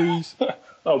blueberries.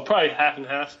 Oh, probably half and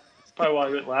half. That's probably why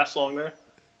I didn't last long there.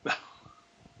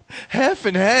 Half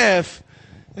and half.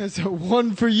 That's a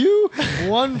one for you,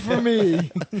 one for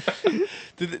me.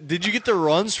 Did you get the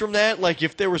runs from that? Like,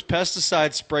 if there was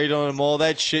pesticides sprayed on them, all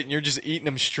that shit, and you're just eating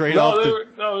them straight off?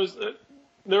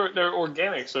 They're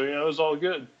organic, so it was all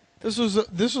good. This was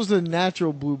the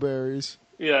natural blueberries.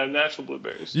 Yeah, natural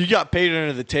blueberries. You got paid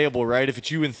under the table, right? If it's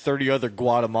you and 30 other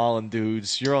Guatemalan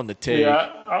dudes, you're on the take.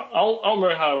 Yeah, I don't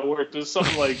remember how it worked. It was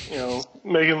something like,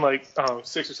 making like $600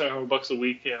 or $700 a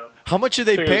week. How much are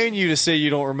they paying you to say you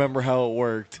don't remember how it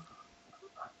worked?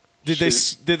 Did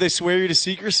they swear you to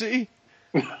secrecy?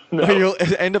 No. Or you'll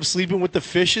end up sleeping with the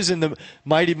fishes in the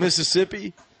mighty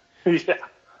Mississippi? Yeah,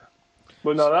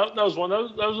 but no, that was one.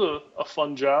 That was a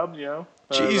fun job.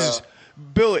 Jesus.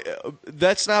 Billy,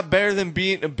 that's not better than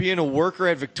being a worker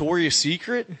at Victoria's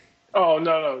Secret? Oh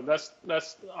no, that's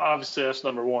obviously that's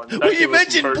number one. Well, you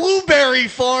mentioned Blueberry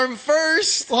Farm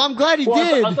first. Well, I'm glad he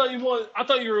did. I thought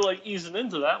you were like easing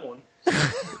into that one.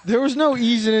 There was no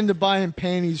easing into buying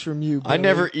panties from you, Billy. I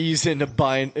never eased into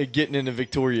getting into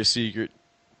Victoria's Secret.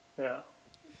 Yeah,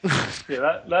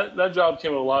 yeah. That job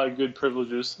came with a lot of good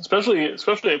privileges, especially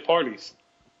at parties.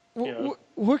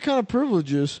 What kind of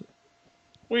privileges?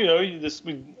 Well,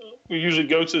 we usually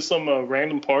go to some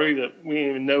random party that we didn't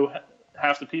even know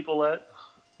half the people at.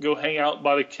 Go hang out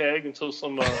by the keg until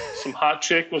some hot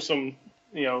chick with some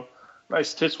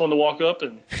nice tits wanted to walk up,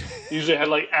 and usually had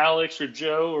like Alex or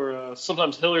Joe or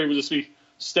sometimes Hillary would just be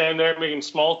standing there making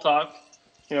small talk,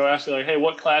 asking like, hey,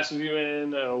 what class are you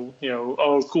in?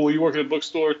 Oh, cool, you work at a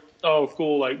bookstore. Oh,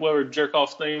 cool, like whatever jerk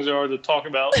off things there are to talk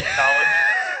about in college.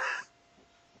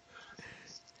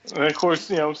 And of course,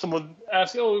 someone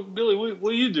asks, "Oh, Billy, what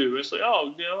do you do?" It's like,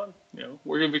 "Oh,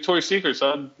 work at Victoria's Secret.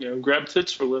 So I, grab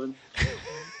tits for a living."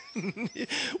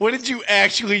 What did you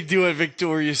actually do at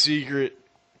Victoria's Secret?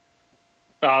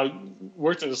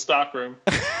 Worked in the stockroom.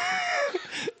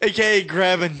 AKA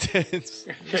grabbing tits.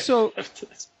 So,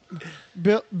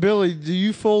 Billy, do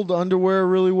you fold underwear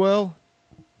really well?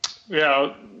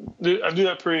 Yeah, I do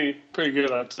that pretty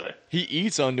good, I'd say. He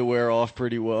eats underwear off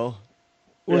pretty well.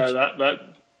 Yeah, that.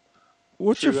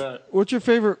 What's True your that. What's your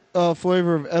favorite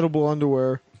flavor of edible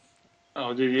underwear?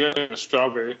 Oh, dude, you got a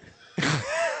strawberry.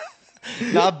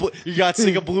 You got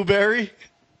sick of blueberry?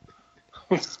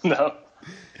 No.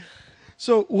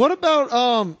 So what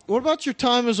about your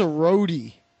time as a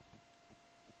roadie?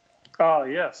 Oh,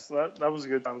 yes, that was a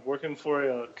good time. Working for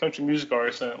a country music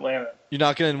artist in Atlanta. You're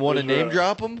not going to want to name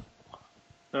drop him?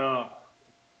 No.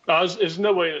 There's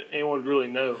no way that anyone would really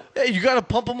know. Hey, you got to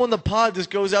pump him on the pod. This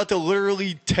goes out to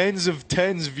literally tens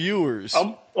viewers.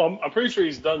 I'm pretty sure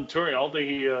he's done touring. I don't think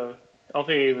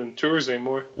he even tours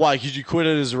anymore. Why? Because you quit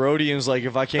it as a roadie and was like,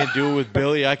 if I can't do it with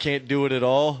Billy, I can't do it at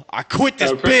all. I quit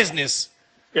this business.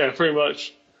 Yeah, pretty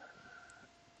much.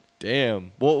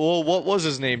 Damn. What was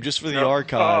his name? Just for the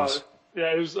archives.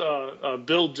 Yeah, it was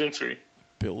Bill Gentry.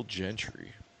 Bill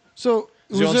Gentry. So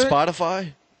Is he on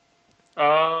Spotify? No,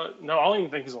 I don't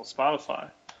even think he's on Spotify.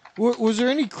 Was there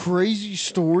any crazy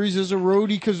stories as a roadie?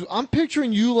 Because I'm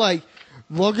picturing you like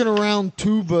lugging around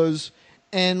tubas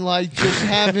and like just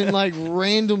having like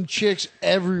random chicks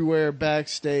everywhere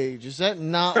backstage. Is that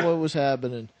not what was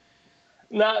happening?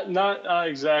 Not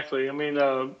exactly. I mean,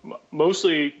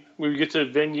 mostly we would get to a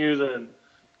venue, then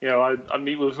I'd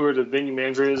meet with whoever the venue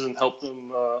manager is and help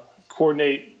them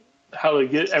coordinate how to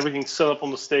get everything set up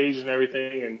on the stage and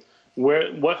everything, and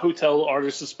what hotel the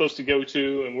artist is supposed to go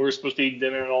to, and where we're supposed to eat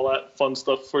dinner and all that fun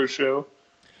stuff for the show.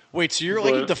 Wait, so you're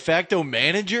like a de facto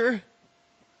manager?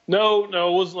 No,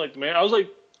 it wasn't like the man. I was like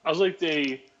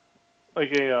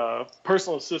a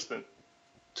personal assistant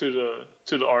to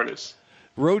the artist.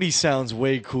 Roadie sounds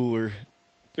way cooler.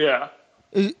 Yeah.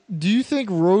 Do you think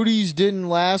roadies didn't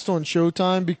last on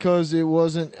Showtime because it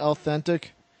wasn't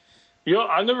authentic?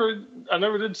 I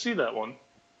never did see that one.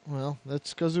 Well,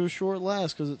 that's because it was short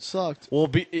last, because it sucked. Well,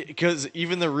 because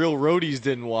even the real roadies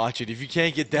didn't watch it. If you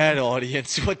can't get that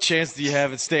audience, what chance do you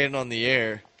have at staying on the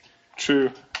air? True.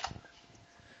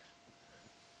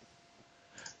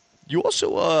 You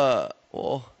also,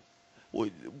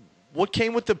 what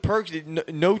came with the perks?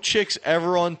 No chicks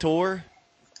ever on tour?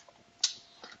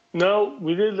 No,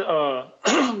 we did.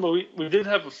 But we did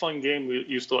have a fun game we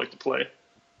used to like to play.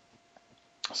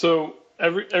 So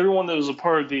everyone that was a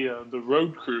part of the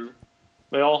road crew,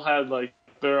 they all had like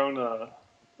their own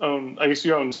I guess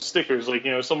your own stickers. Like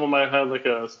someone might have like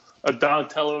a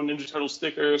Donatello Ninja Turtle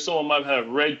sticker. Someone might have a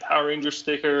red Power Ranger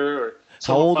sticker. Or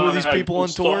how old were these people on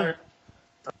tour?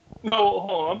 No,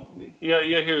 hold on. Yeah,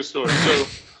 hear the story.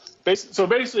 So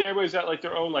basically, everybody's got like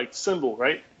their own like symbol,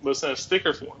 right? But it's in a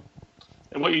sticker form.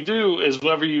 And what you do is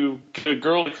whenever you get a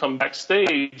girl to come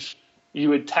backstage, you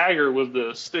would tag her with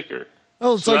the sticker.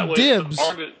 Oh, it's like dibs.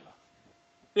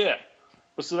 Yeah.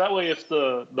 But so that way, if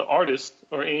the artist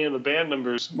or any of the band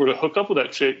members were to hook up with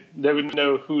that chick, they would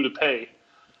know who to pay.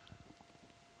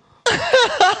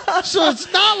 So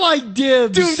it's not like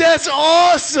dibs. Dude, that's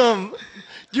awesome.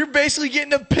 You're basically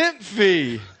getting a pimp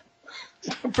fee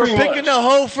for picking a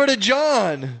hoe for the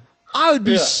John. I would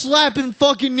be slapping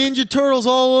fucking Ninja Turtles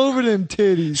all over them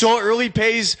titties. So it really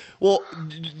pays. Well,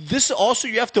 this also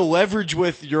you have to leverage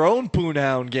with your own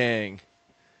Poonhound gang.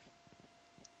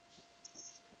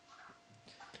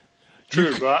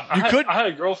 True, but I had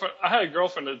a girlfriend. I had a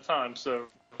girlfriend at the time, so.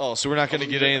 Oh, so we're not going to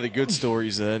get any of the good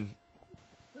stories then.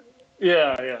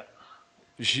 Yeah.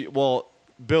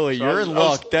 Billy, you're in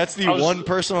luck. That's the one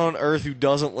person on earth who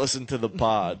doesn't listen to the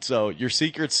pod. So your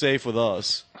secret's safe with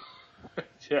us.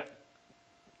 Yeah.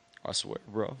 I swear,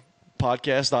 bro.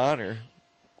 Podcast honor.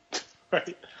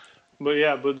 Right. But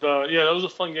that was a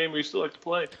fun game we used to like to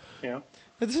play. Yeah.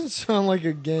 It doesn't sound like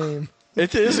a game.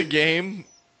 It is a game.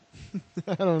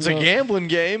 I don't know. It's a gambling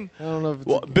game. I don't know if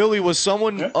it's Billy, was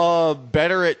someone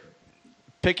better at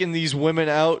picking these women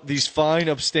out, these fine,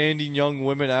 upstanding young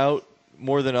women out,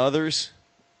 more than others?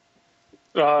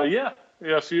 Yeah,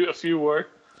 a few were.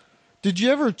 Did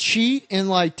you ever cheat and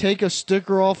like take a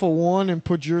sticker off of one and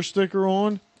put your sticker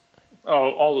on?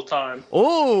 Oh, all the time.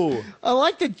 Oh, I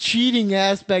like the cheating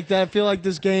aspect that I feel like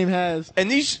this game has. And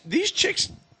these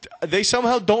chicks, they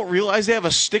somehow don't realize they have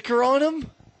a sticker on them?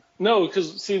 No,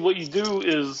 because see, what you do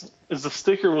is the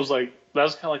sticker was like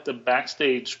that's kind of like the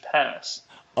backstage pass.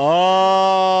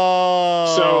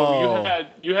 Oh. So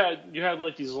you had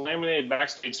like these laminated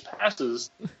backstage passes,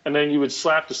 and then you would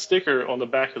slap the sticker on the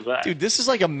back of that. Dude, this is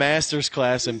like a master's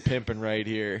class in pimping right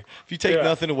here. If you take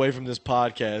nothing away from this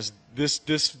podcast,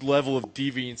 this level of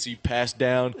deviancy passed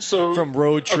down from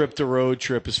road trip to road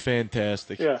trip is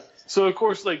fantastic. Yeah. So of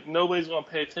course, like nobody's gonna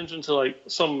pay attention to like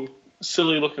some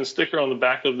silly looking sticker on the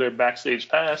back of their backstage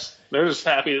pass. They're just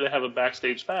happy that they have a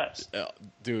backstage pass.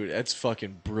 Dude, that's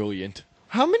fucking brilliant.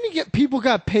 How many people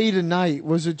got paid a night?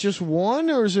 Was it just one,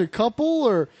 or is it a couple,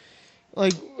 or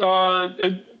like?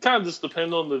 It kind of just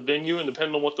depended on the venue and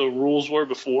depended on what the rules were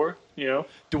before. You know,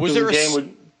 Was there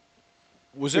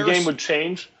the game would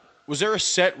change. Was there a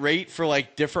set rate for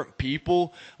like different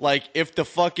people? Like if the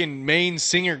fucking main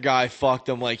singer guy fucked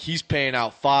them, like he's paying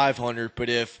out $500, but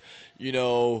if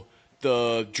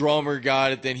the drummer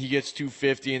got it, then he gets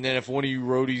 $250, and then if one of you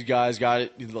roadies guys got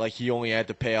it, like he only had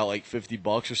to pay out like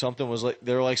 $50 or something. Was like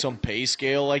there like some pay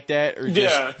scale like that, or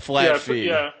just flat fee?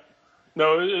 Yeah.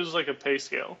 No, it was like a pay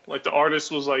scale. Like the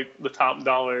artist was like the top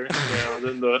dollar,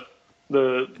 then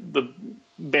the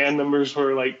band members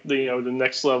were like the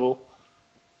next level.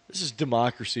 This is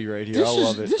democracy right here. I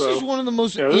love it. This is one of the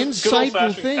most this is good insightful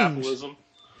old-fashioned things. capitalism.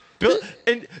 Bill,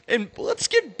 and let's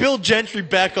get Bill Gentry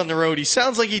back on the road. He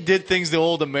sounds like he did things the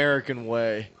old American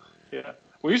way. Yeah,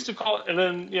 we used to call it, and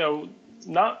then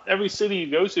not every city you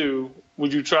go to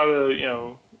would you try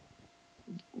to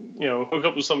hook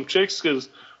up with some chicks, because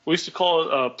we used to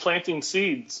call it planting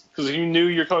seeds, because if you knew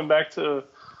you're coming back to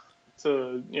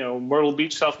Myrtle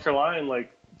Beach, South Carolina in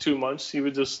like 2 months, you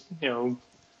would just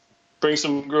bring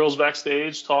some girls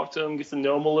backstage, talk to them, get to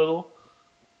know them a little,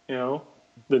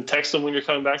 then text them when you're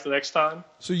coming back the next time.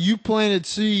 So you planted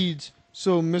seeds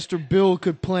so Mr. Bill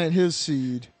could plant his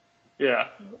seed. Yeah,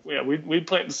 we'd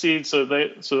plant the seeds so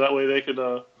that way they could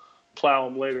plow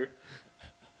them later.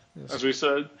 Yes. As we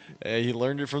said. Hey, he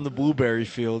learned it from the blueberry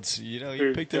fields. He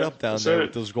picked it up down there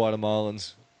with those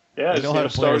Guatemalans. Yeah, they know how to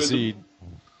plant a seed.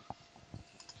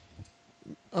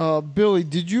 Billy,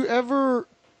 did you ever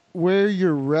wear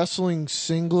your wrestling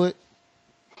singlet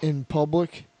in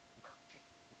public?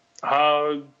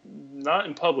 Not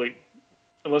in public,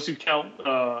 unless you count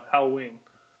Halloween.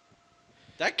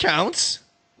 That counts.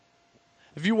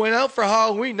 If you went out for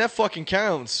Halloween, that fucking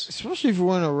counts. Especially if you're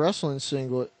wearing a wrestling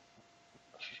singlet.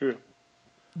 That's true.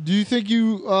 Do you think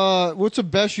what's the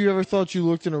best you ever thought you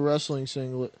looked in a wrestling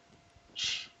singlet?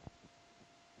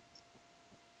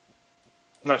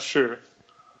 Not sure.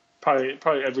 Probably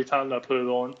every time that I put it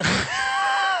on.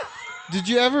 Did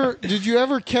you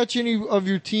ever catch any of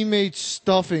your teammates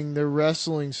stuffing their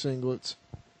wrestling singlets?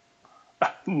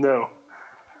 No.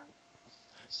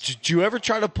 Did you ever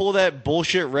try to pull that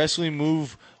bullshit wrestling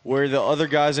move where the other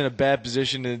guy's in a bad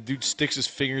position and the dude sticks his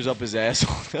fingers up his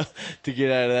asshole to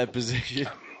get out of that position?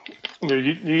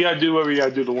 You gotta do whatever you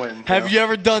gotta do to win. Have you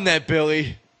ever done that,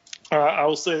 Billy? I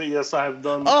will say that yes, I have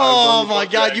done. Oh my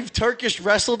God, you've Turkish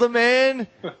wrestled a man?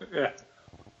 Yeah.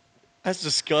 That's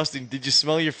disgusting. Did you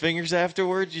smell your fingers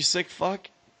afterwards, you sick fuck?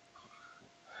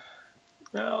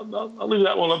 Yeah, I'll leave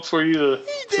that one up for you to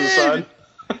decide.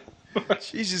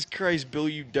 Jesus Christ,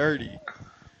 Billy, you dirty.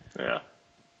 Yeah.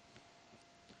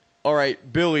 All right,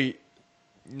 Billy.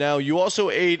 Now, you also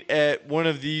ate at one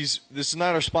of these. This is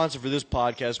not our sponsor for this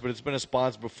podcast, but it's been a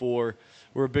sponsor before.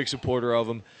 We're a big supporter of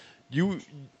them. You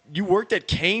worked at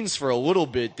Cane's for a little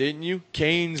bit, didn't you?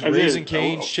 Cane's, Raising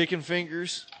Cane's, Chicken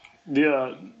Fingers.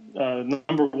 Yeah,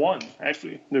 number one,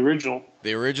 actually, the original.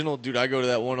 The original? Dude, I go to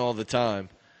that one all the time.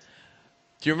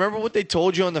 Do you remember what they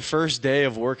told you on the first day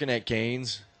of working at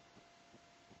Cane's?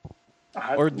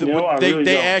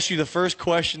 They asked you, the first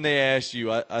question they asked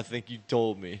you, I think you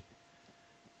told me.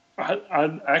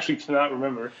 I actually cannot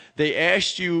remember. They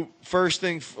asked you first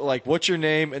thing, like, what's your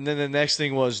name? And then the next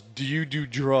thing was, do you do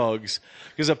drugs?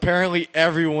 Because apparently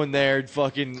everyone there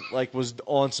fucking, like, was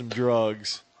on some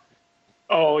drugs.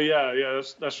 Oh, yeah,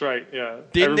 that's right, yeah.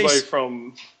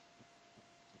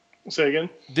 Say again?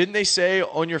 Didn't they say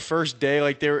on your first day,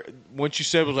 like, once you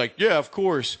said it was like, yeah, of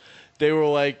course, they were,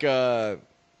 like,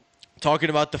 talking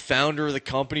about the founder of the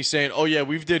company saying, oh, yeah,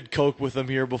 we've did coke with them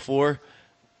here before.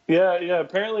 Yeah.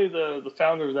 Apparently, the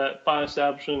founder of that fine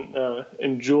establishment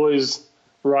enjoys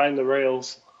riding the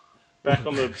rails back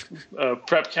on the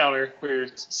prep counter where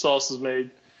sauce is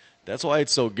made. That's why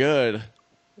it's so good.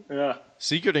 Yeah.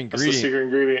 Secret ingredient. That's the secret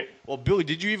ingredient. Well, Billy,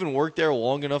 did you even work there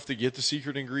long enough to get the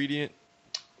secret ingredient?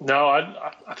 No,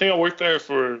 I think I worked there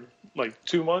for like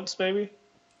 2 months, maybe.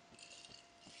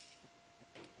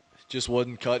 Just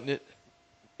wasn't cutting it.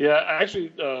 Yeah,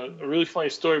 actually, a really funny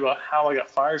story about how I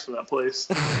got fired from that place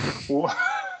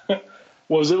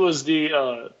was the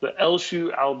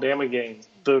LSU Alabama game,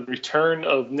 the return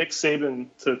of Nick Saban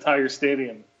to Tiger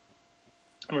Stadium.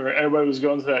 I remember everybody was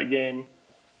going to that game,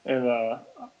 and I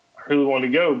really wanted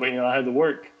to go, but I had to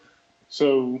work.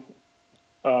 So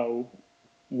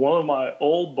one of my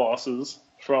old bosses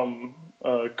from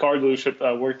a car dealership that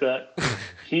I worked at,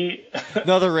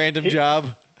 another random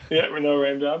job. Yeah, no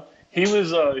random job. he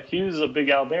was a big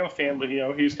Alabama fan, but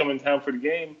he was coming to town for the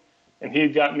game, and he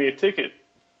had gotten me a ticket.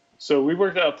 So we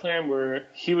worked out a plan where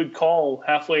he would call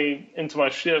halfway into my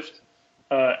shift,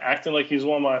 acting like he's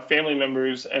one of my family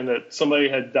members and that somebody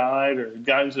had died or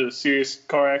got into a serious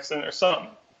car accident or something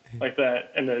like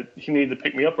that, and that he needed to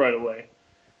pick me up right away.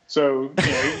 So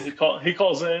he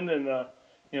calls in and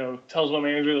tells my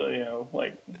manager that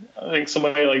like I think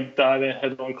somebody like died in a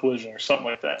head-on collision or something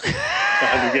like that. I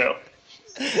had to go.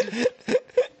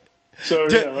 So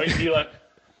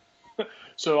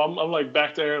so I'm like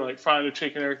back there like frying the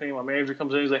chicken and everything. My manager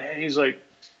comes in. He's like, hey, he's like,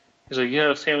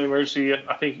 yeah, family emergency.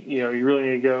 I think you really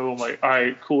need to go. I'm like, all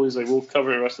right, cool. He's like, we'll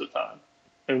cover the rest of the time.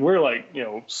 And we're like,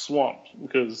 swamped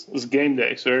because it's game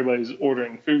day, so everybody's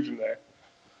ordering food from there.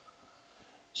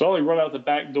 So I like run out the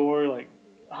back door, like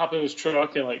hop in his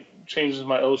truck and like changes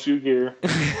my LSU gear,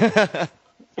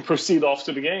 and proceed off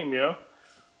to the game.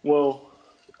 Well,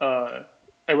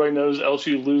 everybody knows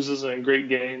LSU loses in a great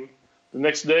game. The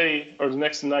next day or the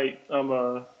next night,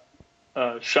 I'm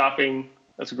shopping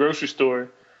at the grocery store,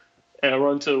 and I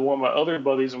run to one of my other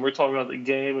buddies, and we're talking about the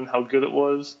game and how good it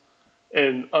was.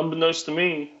 And unbeknownst to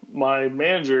me, my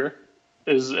manager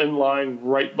is in line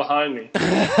right behind me.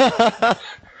 I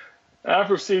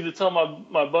proceeded to tell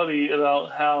my buddy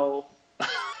about how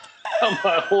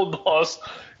my old boss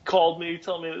called me,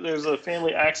 telling me that there's a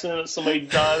family accident, that somebody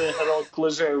died in a head-on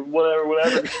collision or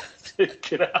whatever.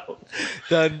 Get out.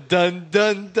 Dun dun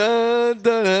dun dun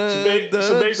dun.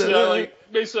 So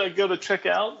basically, I go to check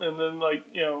out, and then when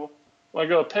I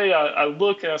go to pay, I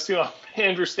look and I see my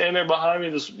manager standing there behind me,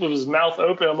 just with his mouth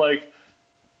open. I'm like,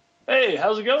 "Hey,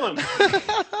 how's it going?"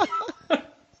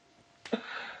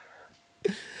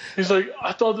 He's like,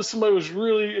 "I thought that somebody was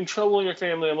really in trouble in your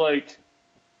family." I'm like,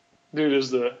 "Dude, it's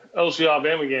the LSU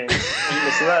Alabama game.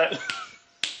 What's that?"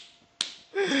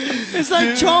 It's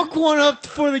like chalk one up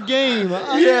for the game.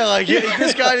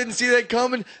 This guy didn't see that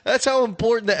coming. That's how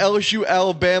important the LSU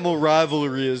Alabama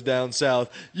rivalry is down south.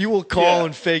 You will call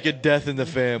and fake a death in the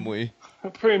family.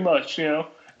 Pretty much,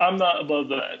 I'm not above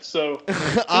that. So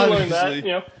I learned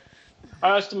that.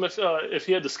 I asked him if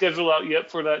he had the schedule out yet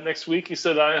for that next week. He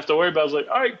said I didn't have to worry about it. I was like,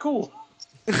 all right, cool.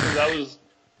 That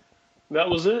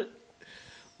was it.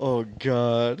 Oh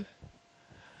God.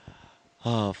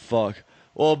 Oh fuck.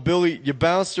 Well, Billy, you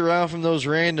bounced around from those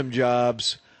random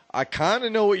jobs. I kind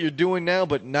of know what you're doing now,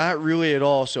 but not really at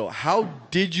all. So how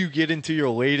did you get into your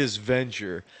latest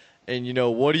venture? And,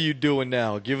 what are you doing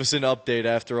now? Give us an update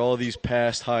after all these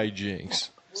past hijinks.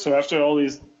 So after all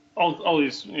these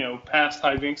past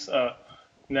hijinks,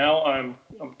 now I'm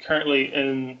currently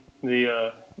in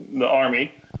the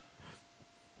Army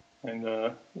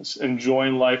and just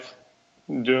enjoying life,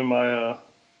 doing my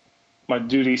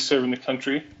duty serving the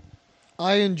country.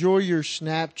 I enjoy your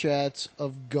Snapchats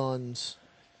of guns.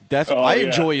 I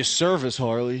enjoy your service,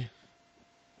 Harley.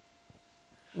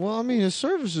 Well, I mean, his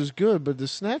service is good, but the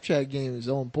Snapchat game is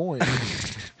on point.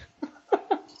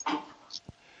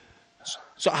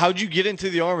 So how'd you get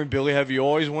into the Army, Billy? Have you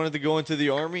always wanted to go into the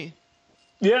Army?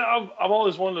 Yeah, I've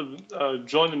always wanted to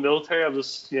join the military. I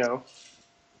just,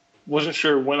 wasn't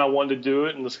sure when I wanted to do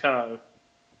it, and just kind of,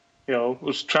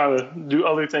 was trying to do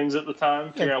other things at the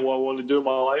time, figure out what I wanted to do in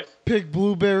my life. Pick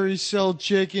blueberries, sell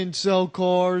chicken, sell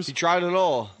cars. You tried it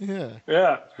all. Yeah.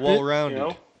 Yeah.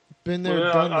 Well-rounded. Been there,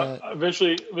 done that. I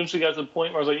eventually got to the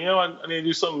point where I was like, I need to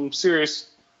do something serious.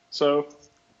 So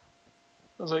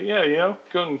I was like,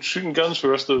 going shooting guns for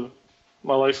the rest of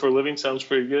my life for a living sounds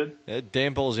pretty good. That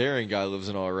Dan Bilzerian guy lives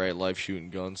an all right life shooting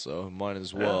guns, so mine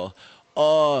as well.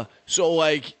 Yeah. So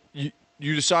like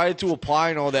you decided to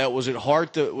apply and all that. Was it a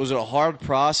hard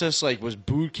process? Like, was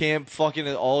boot camp fucking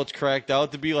all it's cracked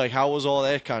out to be? Like, how was all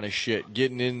that kind of shit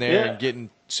getting in there and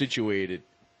getting situated?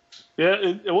 Yeah,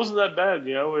 it wasn't that bad.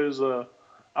 It was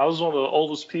I was one of the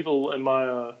oldest people in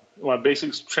my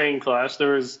basics training class.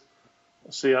 There was,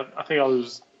 I think I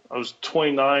was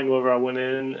 29 whenever I went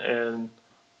in, and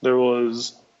there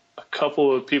was a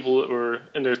couple of people that were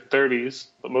in their 30s,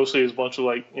 but mostly it was a bunch of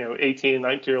 18 and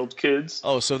 19-year-old kids.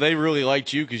 Oh, so they really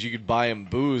liked you because you could buy them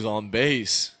booze on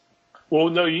base. Well,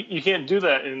 no, you can't do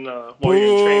that while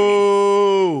you're in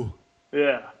training.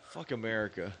 Yeah. Fuck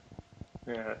America.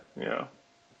 Yeah.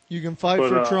 You can fight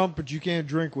for Trump, but you can't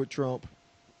drink with Trump.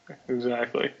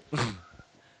 Exactly.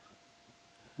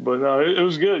 But no, it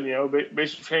was good.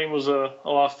 Basic training was a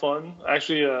lot of fun.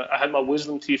 Actually, I had my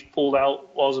wisdom teeth pulled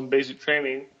out while I was in basic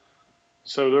training.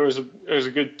 So there was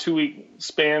a good 2-week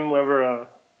span whenever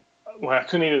I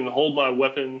couldn't even hold my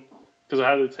weapon because I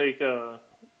had to take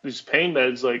these pain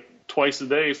meds twice a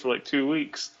day for 2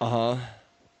 weeks.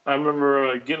 I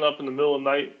remember getting up in the middle of the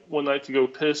night one night to go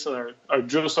piss, and our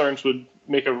drill sergeants would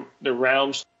make their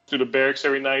rounds through the barracks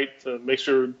every night to make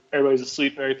sure everybody's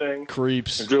asleep and everything.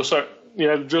 Creeps. The drill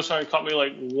sergeant caught me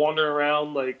like wandering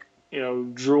around, like,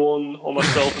 drooling on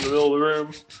myself in the middle of the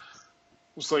room.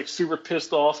 Was like super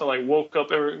pissed off and like woke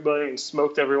up everybody and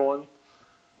smoked everyone.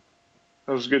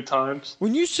 That was good times.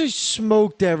 When you say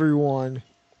smoked everyone,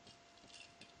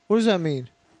 what does that mean?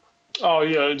 Oh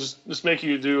yeah, just make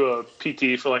you do a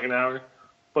PT for like an hour,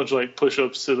 bunch of like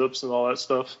push-ups, sit-ups, and all that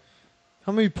stuff.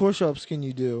 How many push-ups can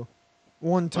you do?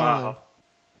 One time.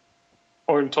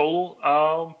 Or in total,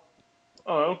 I don't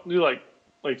know, do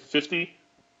like 50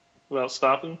 without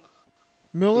stopping.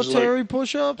 Military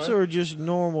push-ups or just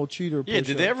normal cheater push-ups? Yeah,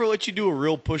 did they ever let you do a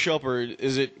real push-up, or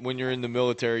is it when you're in the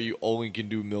military you only can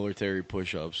do military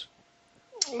push-ups?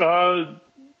 I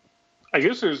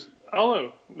guess I don't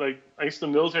know. Like, I guess the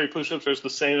military push-ups are the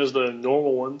same as the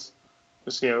normal ones.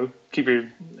 Just, keep your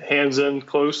hands in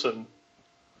close and...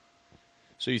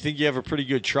 So you think you have a pretty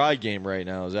good try game right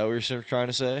now? Is that what you're trying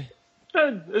to say?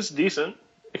 It's decent.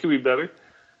 It could be better.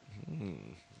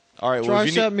 All right. Well,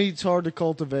 Tricep meat's hard to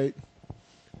cultivate.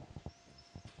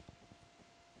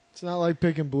 It's not like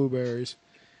picking blueberries.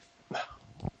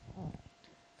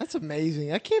 That's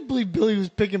amazing. I can't believe Billy was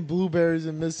picking blueberries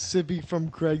in Mississippi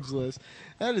from Craigslist.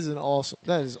 That is awesome.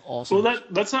 Well,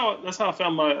 that's how I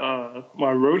found my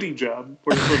roadie job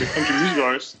working for the country music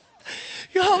artist.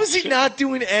 How is he not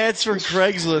doing ads for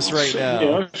Craigslist right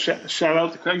now? Shout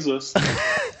out to Craigslist.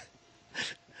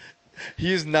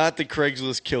 He is not the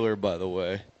Craigslist killer, by the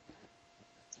way.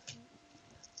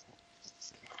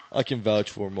 I can vouch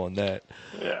for him on that.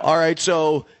 Yeah. All right,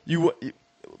 so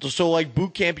like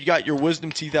boot camp, you got your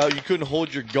wisdom teeth out. You couldn't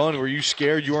hold your gun. Were you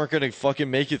scared you weren't gonna fucking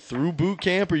make it through boot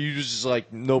camp, or you just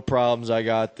like, no problems, I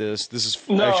got this. This is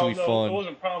actually fun. No, it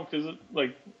wasn't a problem because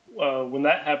when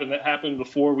that happened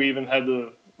before we even had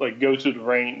to like go to the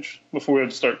range, before we had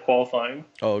to start qualifying.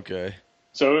 Oh, okay.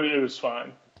 So it was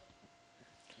fine.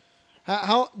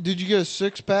 How did you get a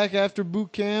 6-pack after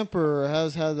boot camp, or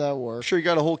how'd that work? I'm sure you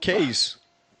got a whole case.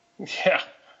 Yeah,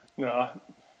 no,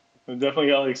 I definitely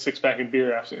got like 6-pack of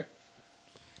beer after.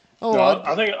 Oh, no,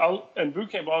 I think in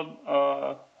boot camp,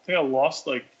 I think I lost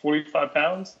like 45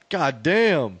 pounds. God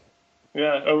damn.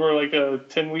 Yeah, over like a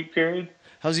 10-week period.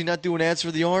 How's he not doing ads for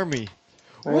the Army?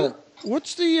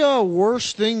 What's the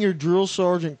worst thing your drill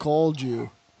sergeant called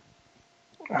you?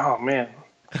 Oh man.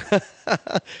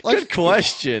 Good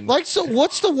question. So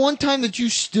what's the one time that you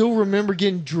still remember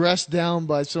getting dressed down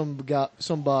by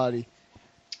somebody?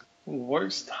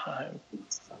 Worst time.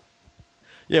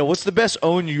 Yeah, what's the best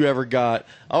own you ever got?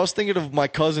 I was thinking of my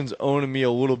cousins owning me a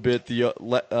little bit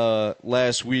the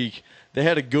last week. They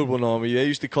had a good one on me. They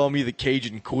used to call me the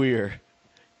Cajun Queer.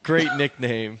 Great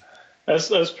nickname. That's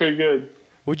pretty good.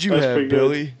 What'd you have,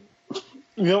 Billy?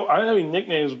 I don't have any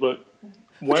nicknames, but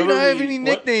you don't have any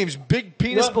nicknames. Big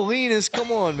Penis Bolinas.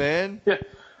 Come on, man. Yeah.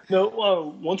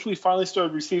 No. Once we finally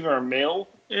started receiving our mail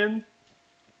in,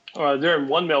 during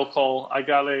one mail call, I'd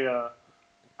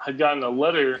gotten a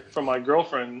letter from my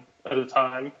girlfriend at the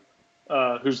time,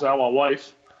 who's now my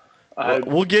wife.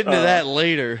 We'll get into that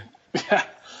later. Yeah.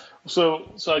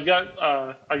 So I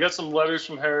got some letters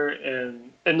from her,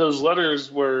 and in those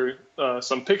letters were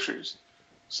some pictures.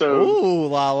 So ooh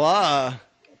la la.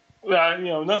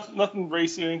 Nothing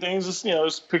racy or anything. It's just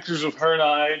just pictures of her and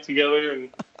I together and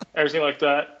everything like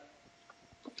that.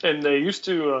 And they used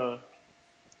to,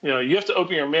 you have to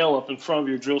open your mail up in front of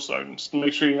your drill sergeants to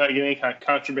make sure you're not getting any kind of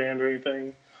contraband or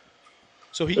anything.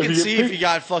 So he can see if you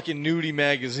got fucking nudie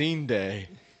magazine day.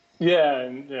 Yeah,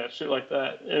 and shit like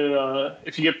that. And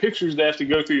if you get pictures, they have to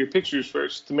go through your pictures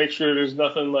first to make sure there's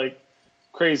nothing like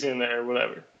crazy in there or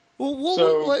whatever.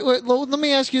 Well, wait, let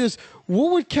me ask you this: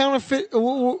 what would counterfeit?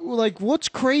 What's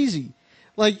crazy?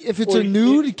 Like, if it's a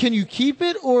nude, can you keep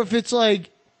it, or if it's like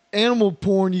animal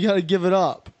porn, you got to give it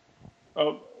up?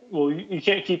 Oh, well, you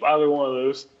can't keep either one of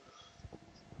those.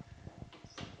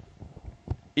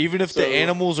 Even if the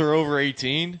animals are over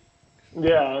 18.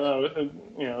 Yeah, I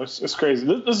know. It's crazy.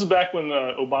 This is back when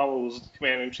Obama was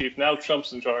commander in chief. Now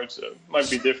Trump's in charge, so it might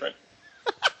be different.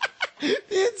 The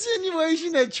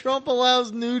insinuation that Trump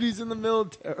allows nudies in the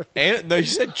military. No, he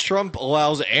said Trump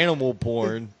allows animal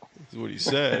porn. Is what he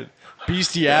said.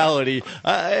 Bestiality.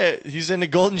 He's in the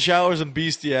golden showers and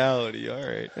bestiality. All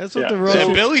right. That's what the Russians.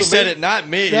 And Billy said it, not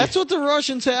me. That's what the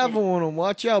Russians have on them.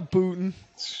 Watch out, Putin.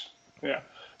 Yeah.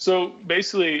 So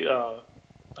basically,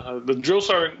 the drill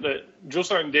sergeant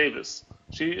Davis.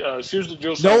 She was the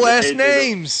drill sergeant. No last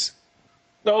names.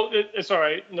 No, it's all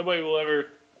right. Nobody will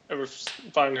ever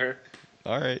find her.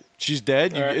 All right. She's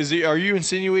dead. Right. Are you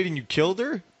insinuating you killed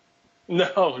her?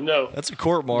 No. That's a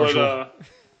court martial.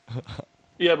 But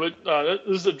yeah, but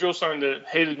this is the drill sergeant that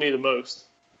hated me the most.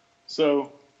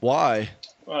 So Why?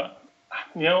 I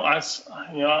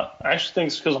actually think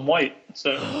it's because I'm white.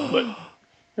 So, but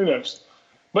who knows?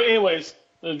 But anyways,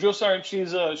 the drill sergeant,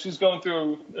 she's going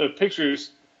through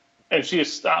pictures, and she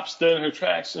just stops dead in her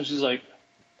tracks, and she's like,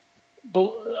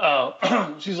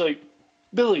 she's like,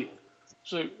 Billy.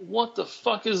 She's like, what the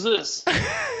fuck is this?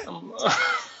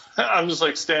 I'm just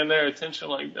like standing there, attention,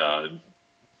 like,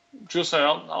 drill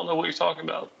sergeant, I don't know what you're talking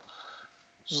about.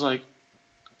 She's like,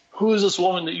 who is this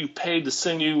woman that you paid to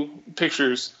send you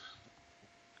pictures?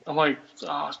 I'm like,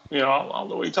 I don't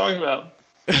know what you're talking about.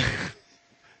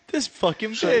 This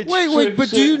fucking bitch. Wait, but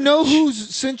do you know who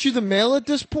sent you the mail at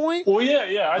this point? Well,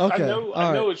 yeah. Okay,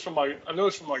 I know it's from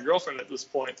my girlfriend at this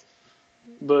point.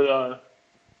 But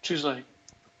she's like,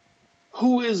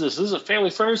 who is this? Is this a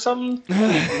family friend or something?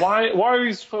 Why are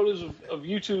these photos of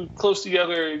you two close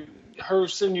together? Her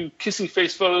sending you kissy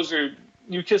face photos, or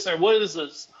you kissing her? What is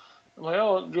this? I'm like,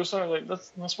 oh, drill sergeant, like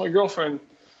that's my girlfriend.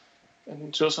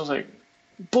 And drill sergeant's like,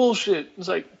 bullshit. It's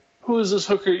like, who is this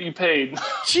hooker you paid?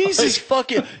 Jesus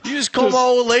fucking! You just call my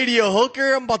old lady a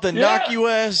hooker? I'm about to knock your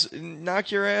ass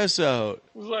out.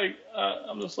 It's like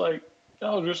I'm just like,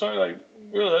 oh, drill sergeant, like,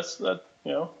 really? That's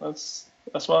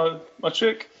my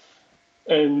chick.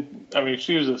 And I mean,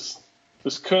 she was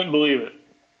just couldn't believe it.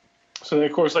 So then,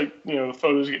 of course, the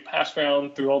photos get passed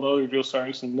around through all the other drill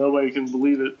sergeants, and nobody can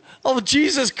believe it. Oh,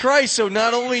 Jesus Christ. So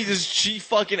not only does she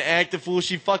fucking act a fool,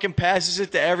 she fucking passes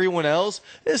it to everyone else?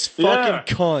 This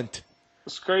fucking cunt.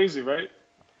 It's crazy, right?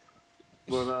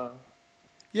 But,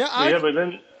 Yeah, but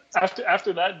then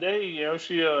after that day,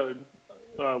 she,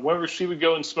 whenever she would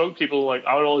go and smoke people, like,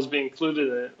 I would always be included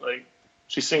in it. Like,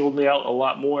 she singled me out a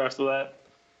lot more after that.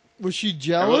 Was she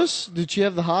jealous? Did she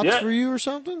have the hots for you or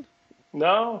something?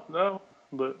 No,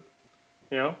 but,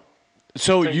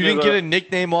 So you didn't get a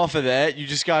nickname off of that? You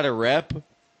just got a rep?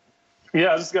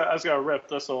 Yeah, I just got a rep,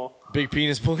 that's all. Big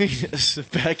Penis Police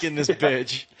back in this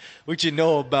bitch. What you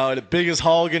know about it? Biggest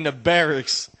hog in the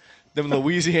barracks. Them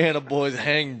Louisiana boys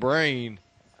hang brain.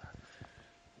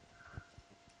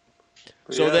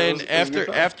 So then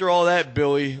after all that,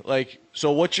 Billy,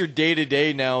 so what's your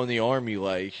day-to-day now in the Army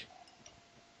like?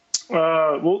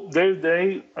 Well, day to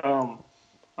day,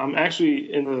 I'm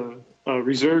actually in a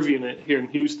reserve unit here in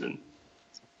Houston.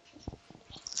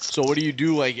 So what do you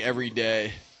do every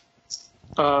day?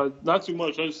 Not too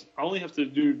much. I only have to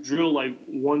do drill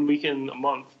 1 weekend a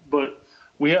month. But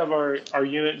we have our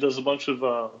unit does a bunch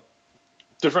of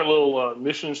different little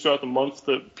missions throughout the month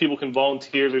that people can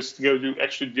volunteer just to go do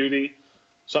extra duty.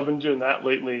 So I've been doing that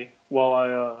lately while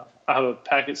I have a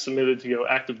packet submitted to go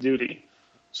active duty.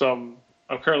 So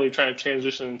I'm currently trying to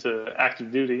transition into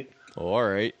active duty. Oh, all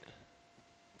right.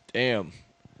 Damn.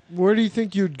 Where do you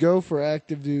think you'd go for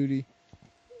active duty?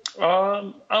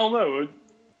 I don't know.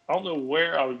 I don't know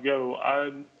where I would go.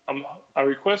 I'm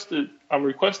requesting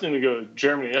to go to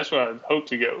Germany. That's where I'd hope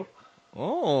to go.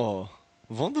 Oh,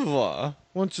 wunderbar.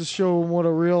 Wants to show them what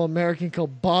a real American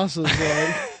kielbasa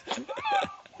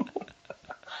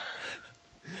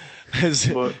is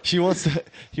like. He wants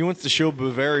to show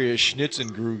Bavaria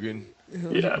Schnitzengrugen.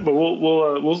 Yeah, but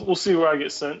we'll see where I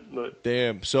get sent. But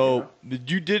damn. So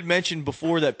you did mention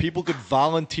before that people could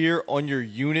volunteer on your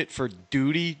unit for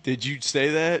duty. Did you say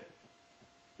that?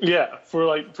 Yeah,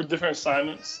 for different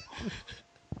assignments.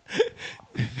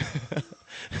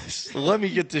 So let me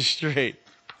get this straight.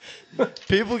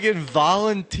 People can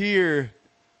volunteer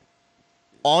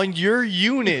on your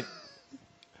unit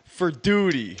for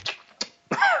duty.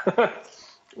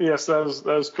 Yes,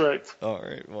 that is correct. All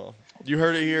right, well, you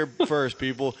heard it here first,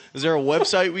 people. Is there a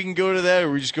website we can go to that,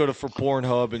 or we just go to for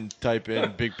Pornhub and type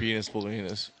in Big Penis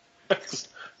Bolinas?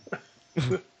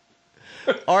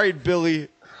 All right, Billy.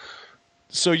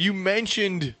 So you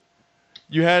mentioned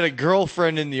you had a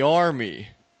girlfriend in the Army.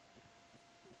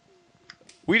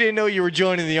 We didn't know you were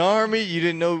joining the Army. You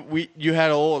didn't know you had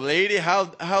an old lady. How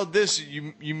this?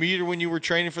 You meet her when you were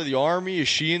training for the Army? Is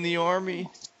she in the Army?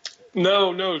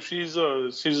 No, she's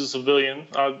a civilian.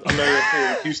 I met her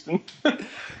here in Houston.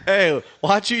 Hey,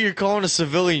 watch who you're calling a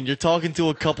civilian. You're talking to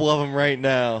a couple of them right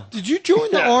now. Did you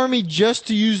join the Army just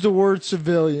to use the word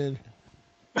civilian?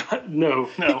 No.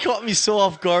 He caught me so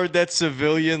off guard, that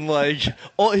civilian.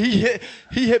 He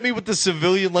hit me with the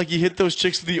civilian like he hit those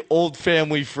chicks with the old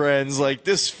family friends. Like,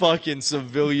 this fucking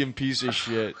civilian piece of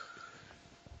shit.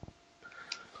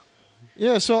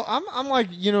 Yeah, so I'm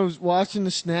watching the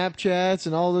Snapchats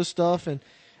and all this stuff, and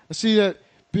I see that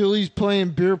Billy's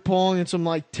playing beer pong in some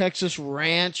Texas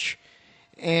ranch,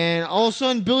 and all of a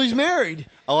sudden Billy's married.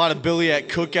 A lot of Billy at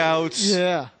cookouts.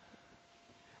 Yeah.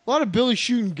 A lot of Billy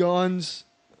shooting guns,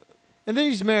 and then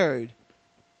he's married.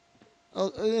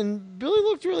 And Billy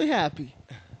looked really happy.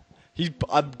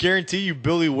 I guarantee you,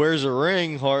 Billy wears a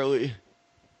ring, Harley.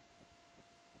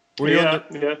 Yeah.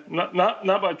 Not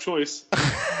by choice.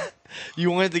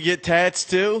 You wanted to get tats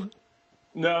too?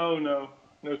 No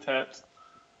tats.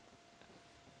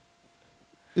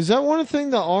 Is that one thing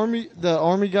the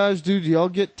army guys do? Do y'all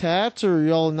get tats, or are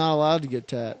y'all not allowed to get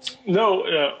tats? No,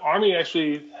 Army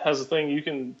actually has a thing you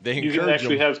can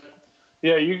actually have.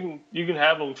 Yeah, you can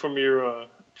have them from your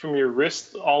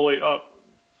wrist all the way up.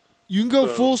 You can go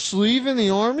full sleeve in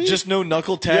the Army? Just no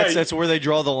knuckle tats. Yeah, That's where they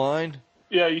draw the line.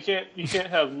 Yeah, you can't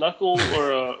have knuckle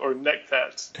or neck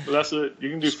tats. But that's it. You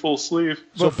can do full sleeve.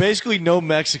 So basically, no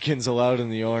Mexicans allowed in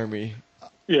the Army.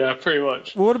 Yeah, pretty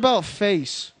much. What about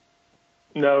face?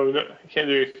 No, you can't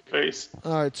do your face.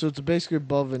 All right, so it's basically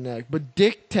above the neck. But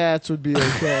dick tats would be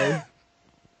okay.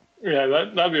 Yeah,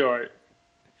 that'd be all right.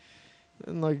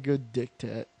 And like a good dick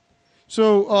tat.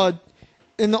 So,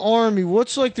 in the Army,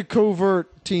 what's like the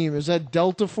covert team? Is that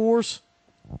Delta Force?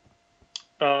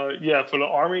 Yeah, for the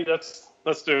Army, that's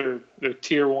their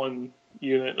tier 1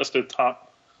 unit. That's their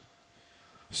top.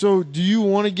 So, do you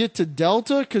want to get to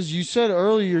Delta? Because you said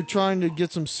earlier you're trying to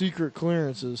get some secret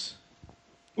clearances.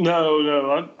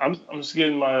 No, I'm just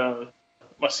getting my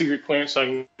secret clearance so I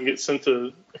can get sent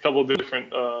to a couple of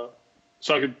different,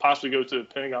 so I could possibly go to the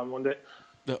Pentagon one day.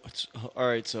 No, all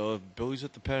right, so Billy's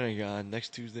at the Pentagon next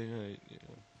Tuesday night.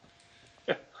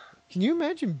 Yeah. Can you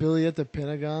imagine Billy at the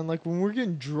Pentagon? Like when we're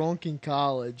getting drunk in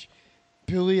college,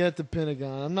 Billy at the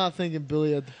Pentagon. I'm not thinking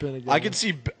Billy at the Pentagon. I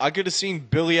could have seen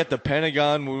Billy at the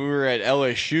Pentagon when we were at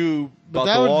LSU, about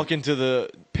to walk into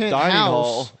the dining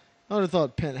hall. I would have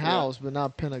thought Penthouse, but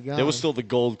not Pentagon. It was still the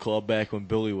Gold Club back when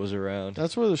Billy was around.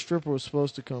 That's where the stripper was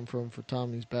supposed to come from for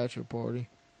Tommy's bachelor party.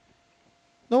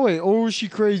 No, wait, or was she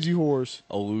Crazy Horse?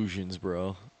 Illusions,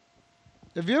 bro.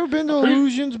 Have you ever been to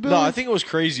Illusions, Billy? No, I think it was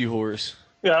Crazy Horse.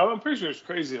 Yeah, I'm pretty sure it's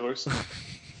Crazy Horse.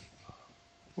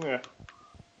 Yeah.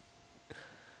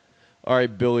 All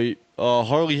right, Billy.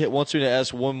 Harley wants me to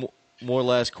ask one more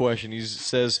last question. He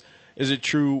says, is it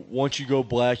true once you go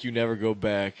black, you never go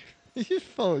back? You're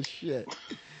full of shit.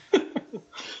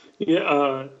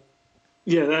 Yeah,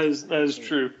 that is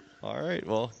true. All right,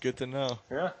 well, good to know.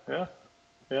 Yeah.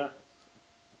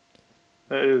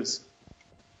 That is.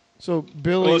 So,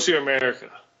 Billy... Unless you're America,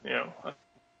 I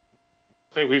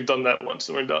think we've done that once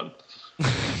and we're done.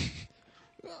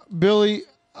 Billy,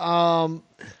 I'm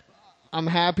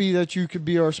happy that you could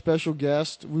be our special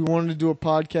guest. We wanted to do a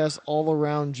podcast all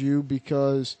around you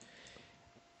because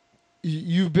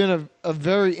you've been a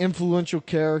very influential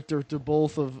character to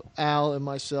both of Al and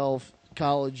myself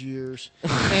college years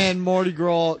and Mardi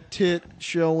Gras tit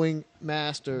showing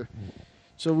master.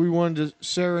 So we wanted to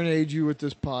serenade you with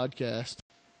this podcast.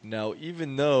 Now,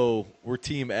 even though we're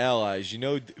team allies, you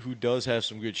know who does have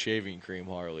some good shaving cream,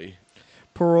 Harley?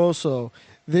 Peroso.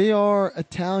 They are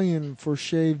Italian for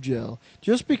shave gel.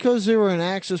 Just because they were an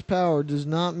Axis power does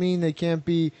not mean they can't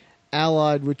be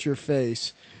allied with your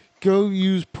face. Go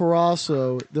use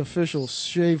Peroso, the official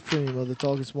shave cream of the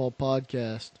Talking Small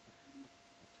podcast.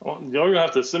 Well, y'all gonna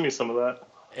have to send me some of that.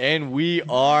 And we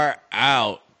are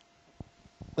out.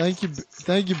 Thank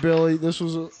you, Billy. This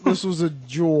was a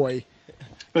joy.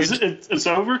 It's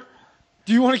over?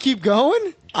 Do you want to keep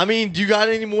going? I mean, do you got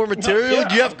any more material? Yeah,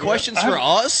 do you have questions for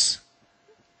us?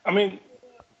 I mean,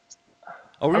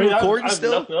 are we recording I have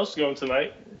still? nothing else going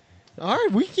tonight. All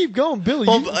right, we keep going, Billy.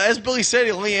 Well, as Billy said,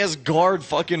 he only has guard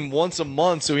fucking once a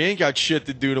month, so he ain't got shit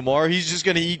to do tomorrow. He's just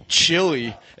gonna eat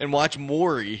chili and watch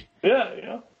Maury.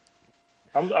 Yeah.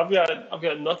 I've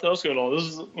got nothing else going on. This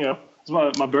is it's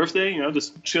my birthday.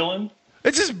 Just chilling.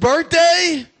 It's his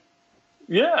birthday.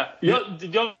 Yeah.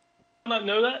 Did y'all not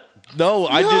know that? No,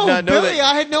 I did not know Billy, that.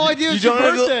 I had no idea it was your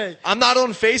birthday. I'm not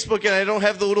on Facebook, and I don't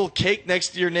have the little cake next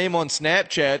to your name on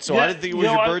Snapchat, so I didn't think it was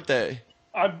your birthday.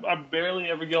 I barely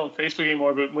ever get on Facebook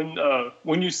anymore, but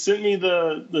when you sent me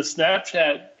the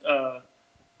Snapchat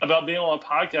about being on a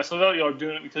podcast, I thought y'all were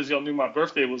doing it because y'all knew my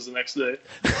birthday was the next day.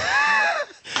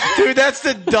 Dude, that's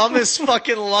the dumbest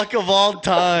fucking luck of all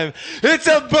time. It's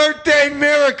a birthday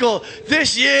miracle.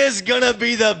 This year's gonna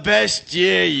be the best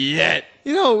year yet.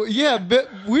 But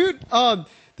weird.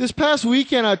 This past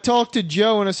weekend, I talked to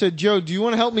Joe, and I said, Joe, do you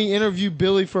want to help me interview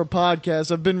Billy for a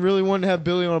podcast? I've been really wanting to have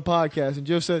Billy on a podcast. And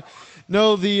Joe said,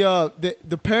 no,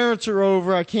 the parents are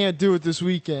over. I can't do it this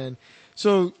weekend.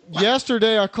 So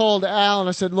yesterday, I called Al, and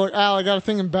I said, look, Al, I got a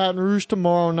thing in Baton Rouge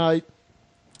tomorrow night.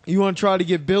 You want to try to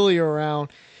get Billy around?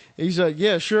 He's like,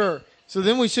 yeah, sure. So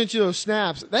then we sent you those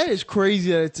snaps. That is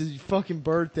crazy that it's his fucking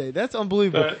birthday. That's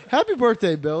unbelievable. Happy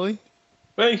birthday, Billy.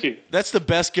 Thank you. That's the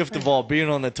best gift of all, being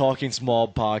on the Talking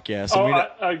Small podcast.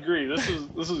 I agree. This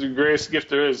is the greatest gift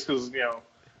there is because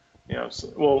This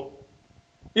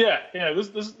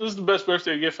is the best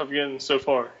birthday gift I've gotten so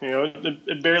far.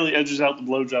 It barely edges out the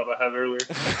blowjob I had earlier.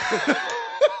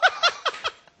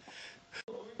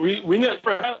 we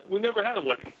never had a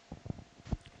wedding.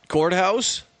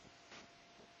 Courthouse?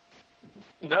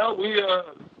 No, we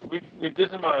did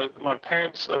it in my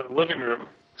parents' living room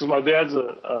because my dad's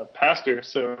a pastor.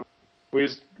 So we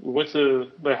went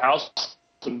to their house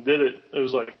and did it. It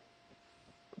was like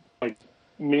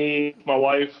me, my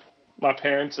wife, my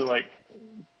parents, and like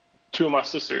two of my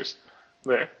sisters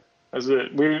there. That's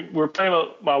it. We're planning on,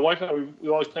 my wife and I, we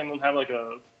always plan on having like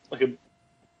a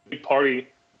big party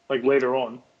like later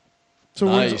on. So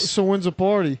Nice. when's the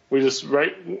party? We just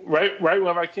right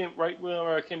whenever I came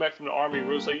back from the army,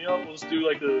 we was like, we'll just do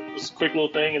like this quick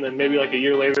little thing, and then maybe like a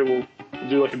year later we'll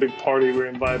do like a big party. We're gonna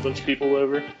invite a bunch of people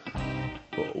over.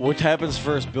 What happens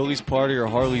first, Billy's party or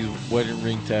Harley's wedding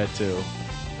ring tattoo?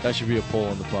 That should be a poll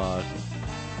on the pod.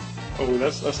 Oh,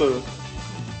 that's a.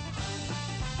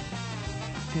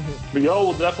 But y'all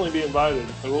will definitely be invited.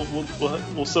 And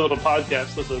we'll set up a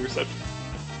podcast at the reception.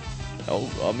 Oh,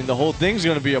 I mean, the whole thing's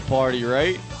going to be a party,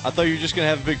 right? I thought you were just going to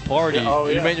have a big party. Yeah,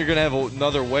 You meant you're going to have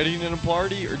another wedding and a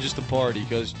party, or just a party?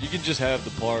 Because you can just have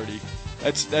the party.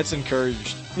 That's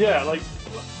encouraged. Yeah,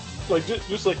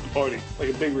 just like the party, like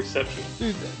a big reception.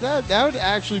 Dude, that would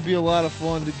actually be a lot of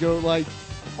fun to go like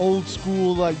old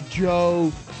school, like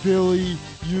Joe, Billy,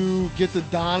 you get the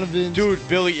Donovans. Dude,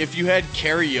 Billy, if you had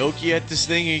karaoke at this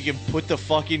thing and you can put the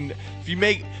fucking...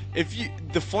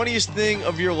 The funniest thing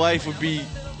of your life would be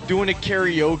doing a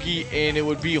karaoke, and it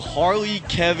would be Harley,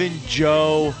 Kevin,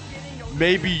 Joe,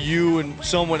 maybe you and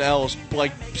someone else,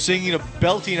 like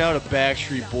belting out a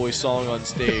Backstreet Boys song on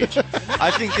stage.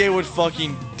 I think they would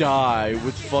fucking die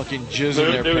with fucking jizz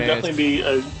in their There would pants.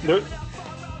 definitely be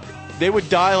They would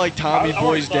die like Tommy I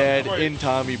Boy's already dad thought- in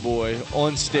Tommy Boy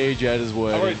on stage at his I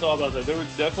already wedding. thought about that. There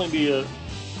would definitely be a.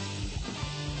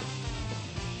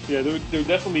 Yeah, there would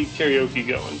definitely be karaoke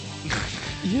going.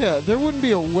 Yeah, there wouldn't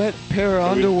be a wet pair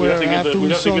of We'd have underwear to get after the- we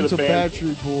we'd have to sung get to the band.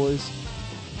 Backstreet Boys.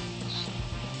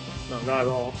 No, not at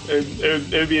all.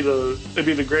 It'd be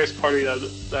the greatest party that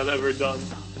I've ever done.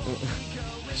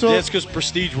 So That's because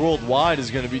Prestige Worldwide is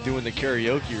going to be doing the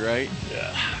karaoke, right?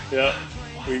 Yeah.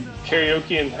 We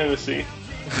karaoke and Hennessy.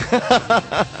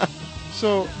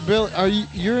 So, Bill,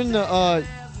 you're in the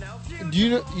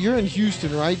you're in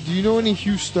Houston, right? Do you know any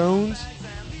Houstones?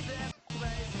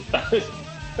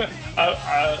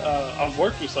 I've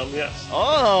worked with some, yes.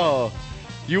 Oh,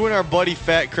 you and our buddy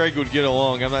Fat Craig would get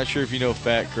along. I'm not sure if you know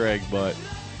Fat Craig, but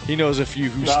he knows a few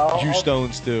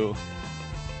Houstones too.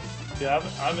 Yeah, I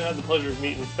haven't had the pleasure of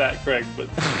meeting Fat Craig, but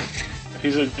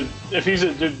if he's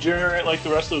a degenerate like the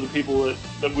rest of the people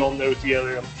that we all know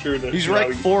together, I'm sure that He's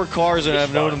wrecked 4 cars, and it's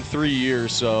I've known fine. him 3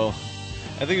 years. So,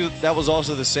 I think that was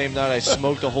also the same night I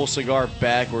smoked a whole cigar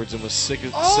backwards and was sick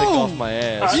off my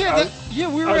ass. We I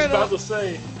were was at about to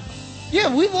say.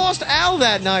 we lost Al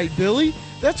that night, Billy.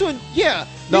 That's when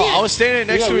No, I was standing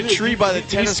next to we a did. tree by the He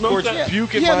tennis smoked courts, that-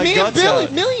 puking my me and guts out.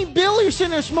 Billy are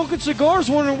sitting there smoking cigars,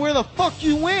 wondering where the fuck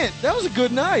you went. That was a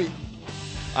good night.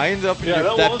 I ended up in Yeah,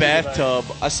 that that was a good bathtub.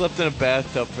 I slept in a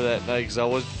bathtub for that night because I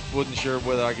wasn't sure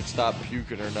whether I could stop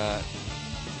puking or not.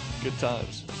 Good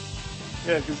times.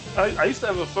 Yeah, because I used to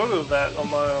have a photo of that on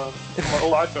my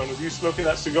old iPhone of you smoking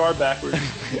that cigar backwards.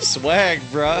 Swag,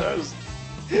 bruh. That was,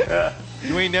 yeah.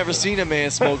 You ain't never seen a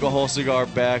man smoke a whole cigar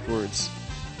backwards.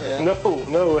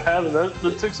 No, I haven't.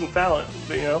 That took some talent,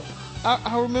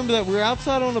 I remember that we were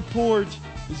outside on the porch.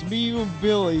 It's me, you, and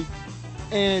Billy,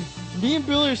 and me and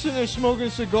Billy are sitting there smoking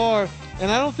a cigar.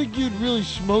 And I don't think you'd really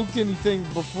smoked anything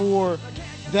before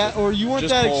that, or you weren't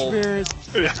Just that bowl. experienced.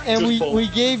 Yeah, And just bold. we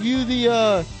gave you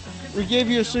we gave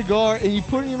you a cigar, and you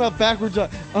put it in your mouth backwards. I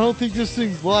don't think this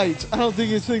thing's lights. I don't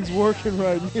think this thing's working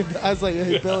right. I was like,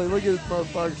 hey, Billy, look at this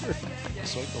motherfucker. I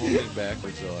smoked the whole thing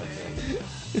backwards, though, I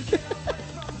think.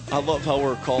 I love how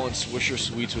we're calling Swisher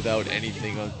Sweets without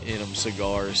anything in them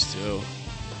cigars, too.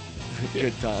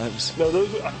 Good times. No,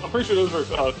 I'm pretty sure those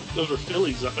were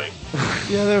Phillies, I think.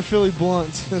 Yeah, they're Philly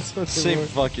blunts. That's what they Same were.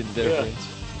 fucking difference.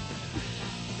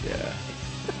 Yeah.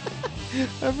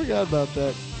 I forgot about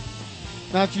that.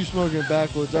 Not you smoking it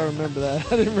backwards. I remember that.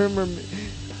 I didn't remember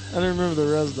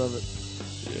the rest of it.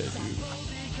 Yeah, dude.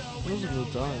 Those are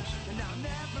good times.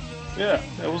 Yeah,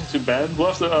 that wasn't too bad.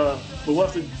 We'll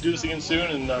have to do this again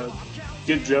soon and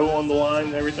get Joe on the line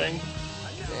and everything.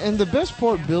 And the best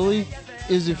part, Billy,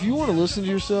 is if you want to listen to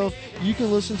yourself, you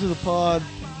can listen to the pod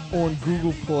on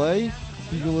Google Play.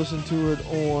 You can listen to it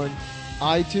on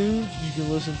iTunes. You can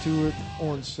listen to it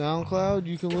on SoundCloud.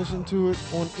 You can listen to it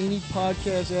on any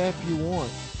podcast app you want.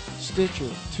 Stitcher,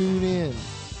 TuneIn.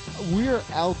 We're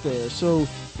out there. So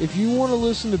if you want to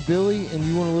listen to Billy and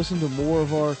you want to listen to more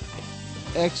of our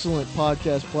excellent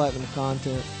Podcast Platinum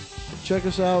content, check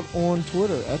us out on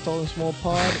Twitter at Talking Small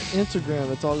Pod,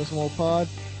 Instagram at Talking Small Pod,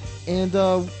 and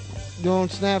you're on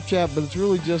Snapchat, but it's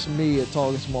really just me at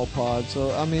Talking Small Pod.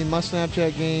 So, I mean, my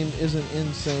Snapchat game isn't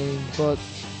insane, but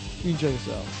you can check us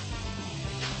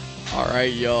out. All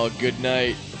right, y'all. Good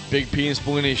night. Big P and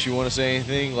Splinish, you want to say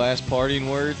anything? Last parting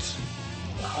words?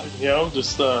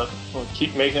 Just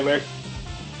keep making America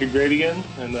great again,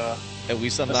 and at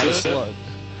least I'm not a slut.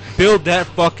 Build that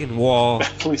fucking wall.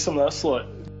 at least I'm not a slut.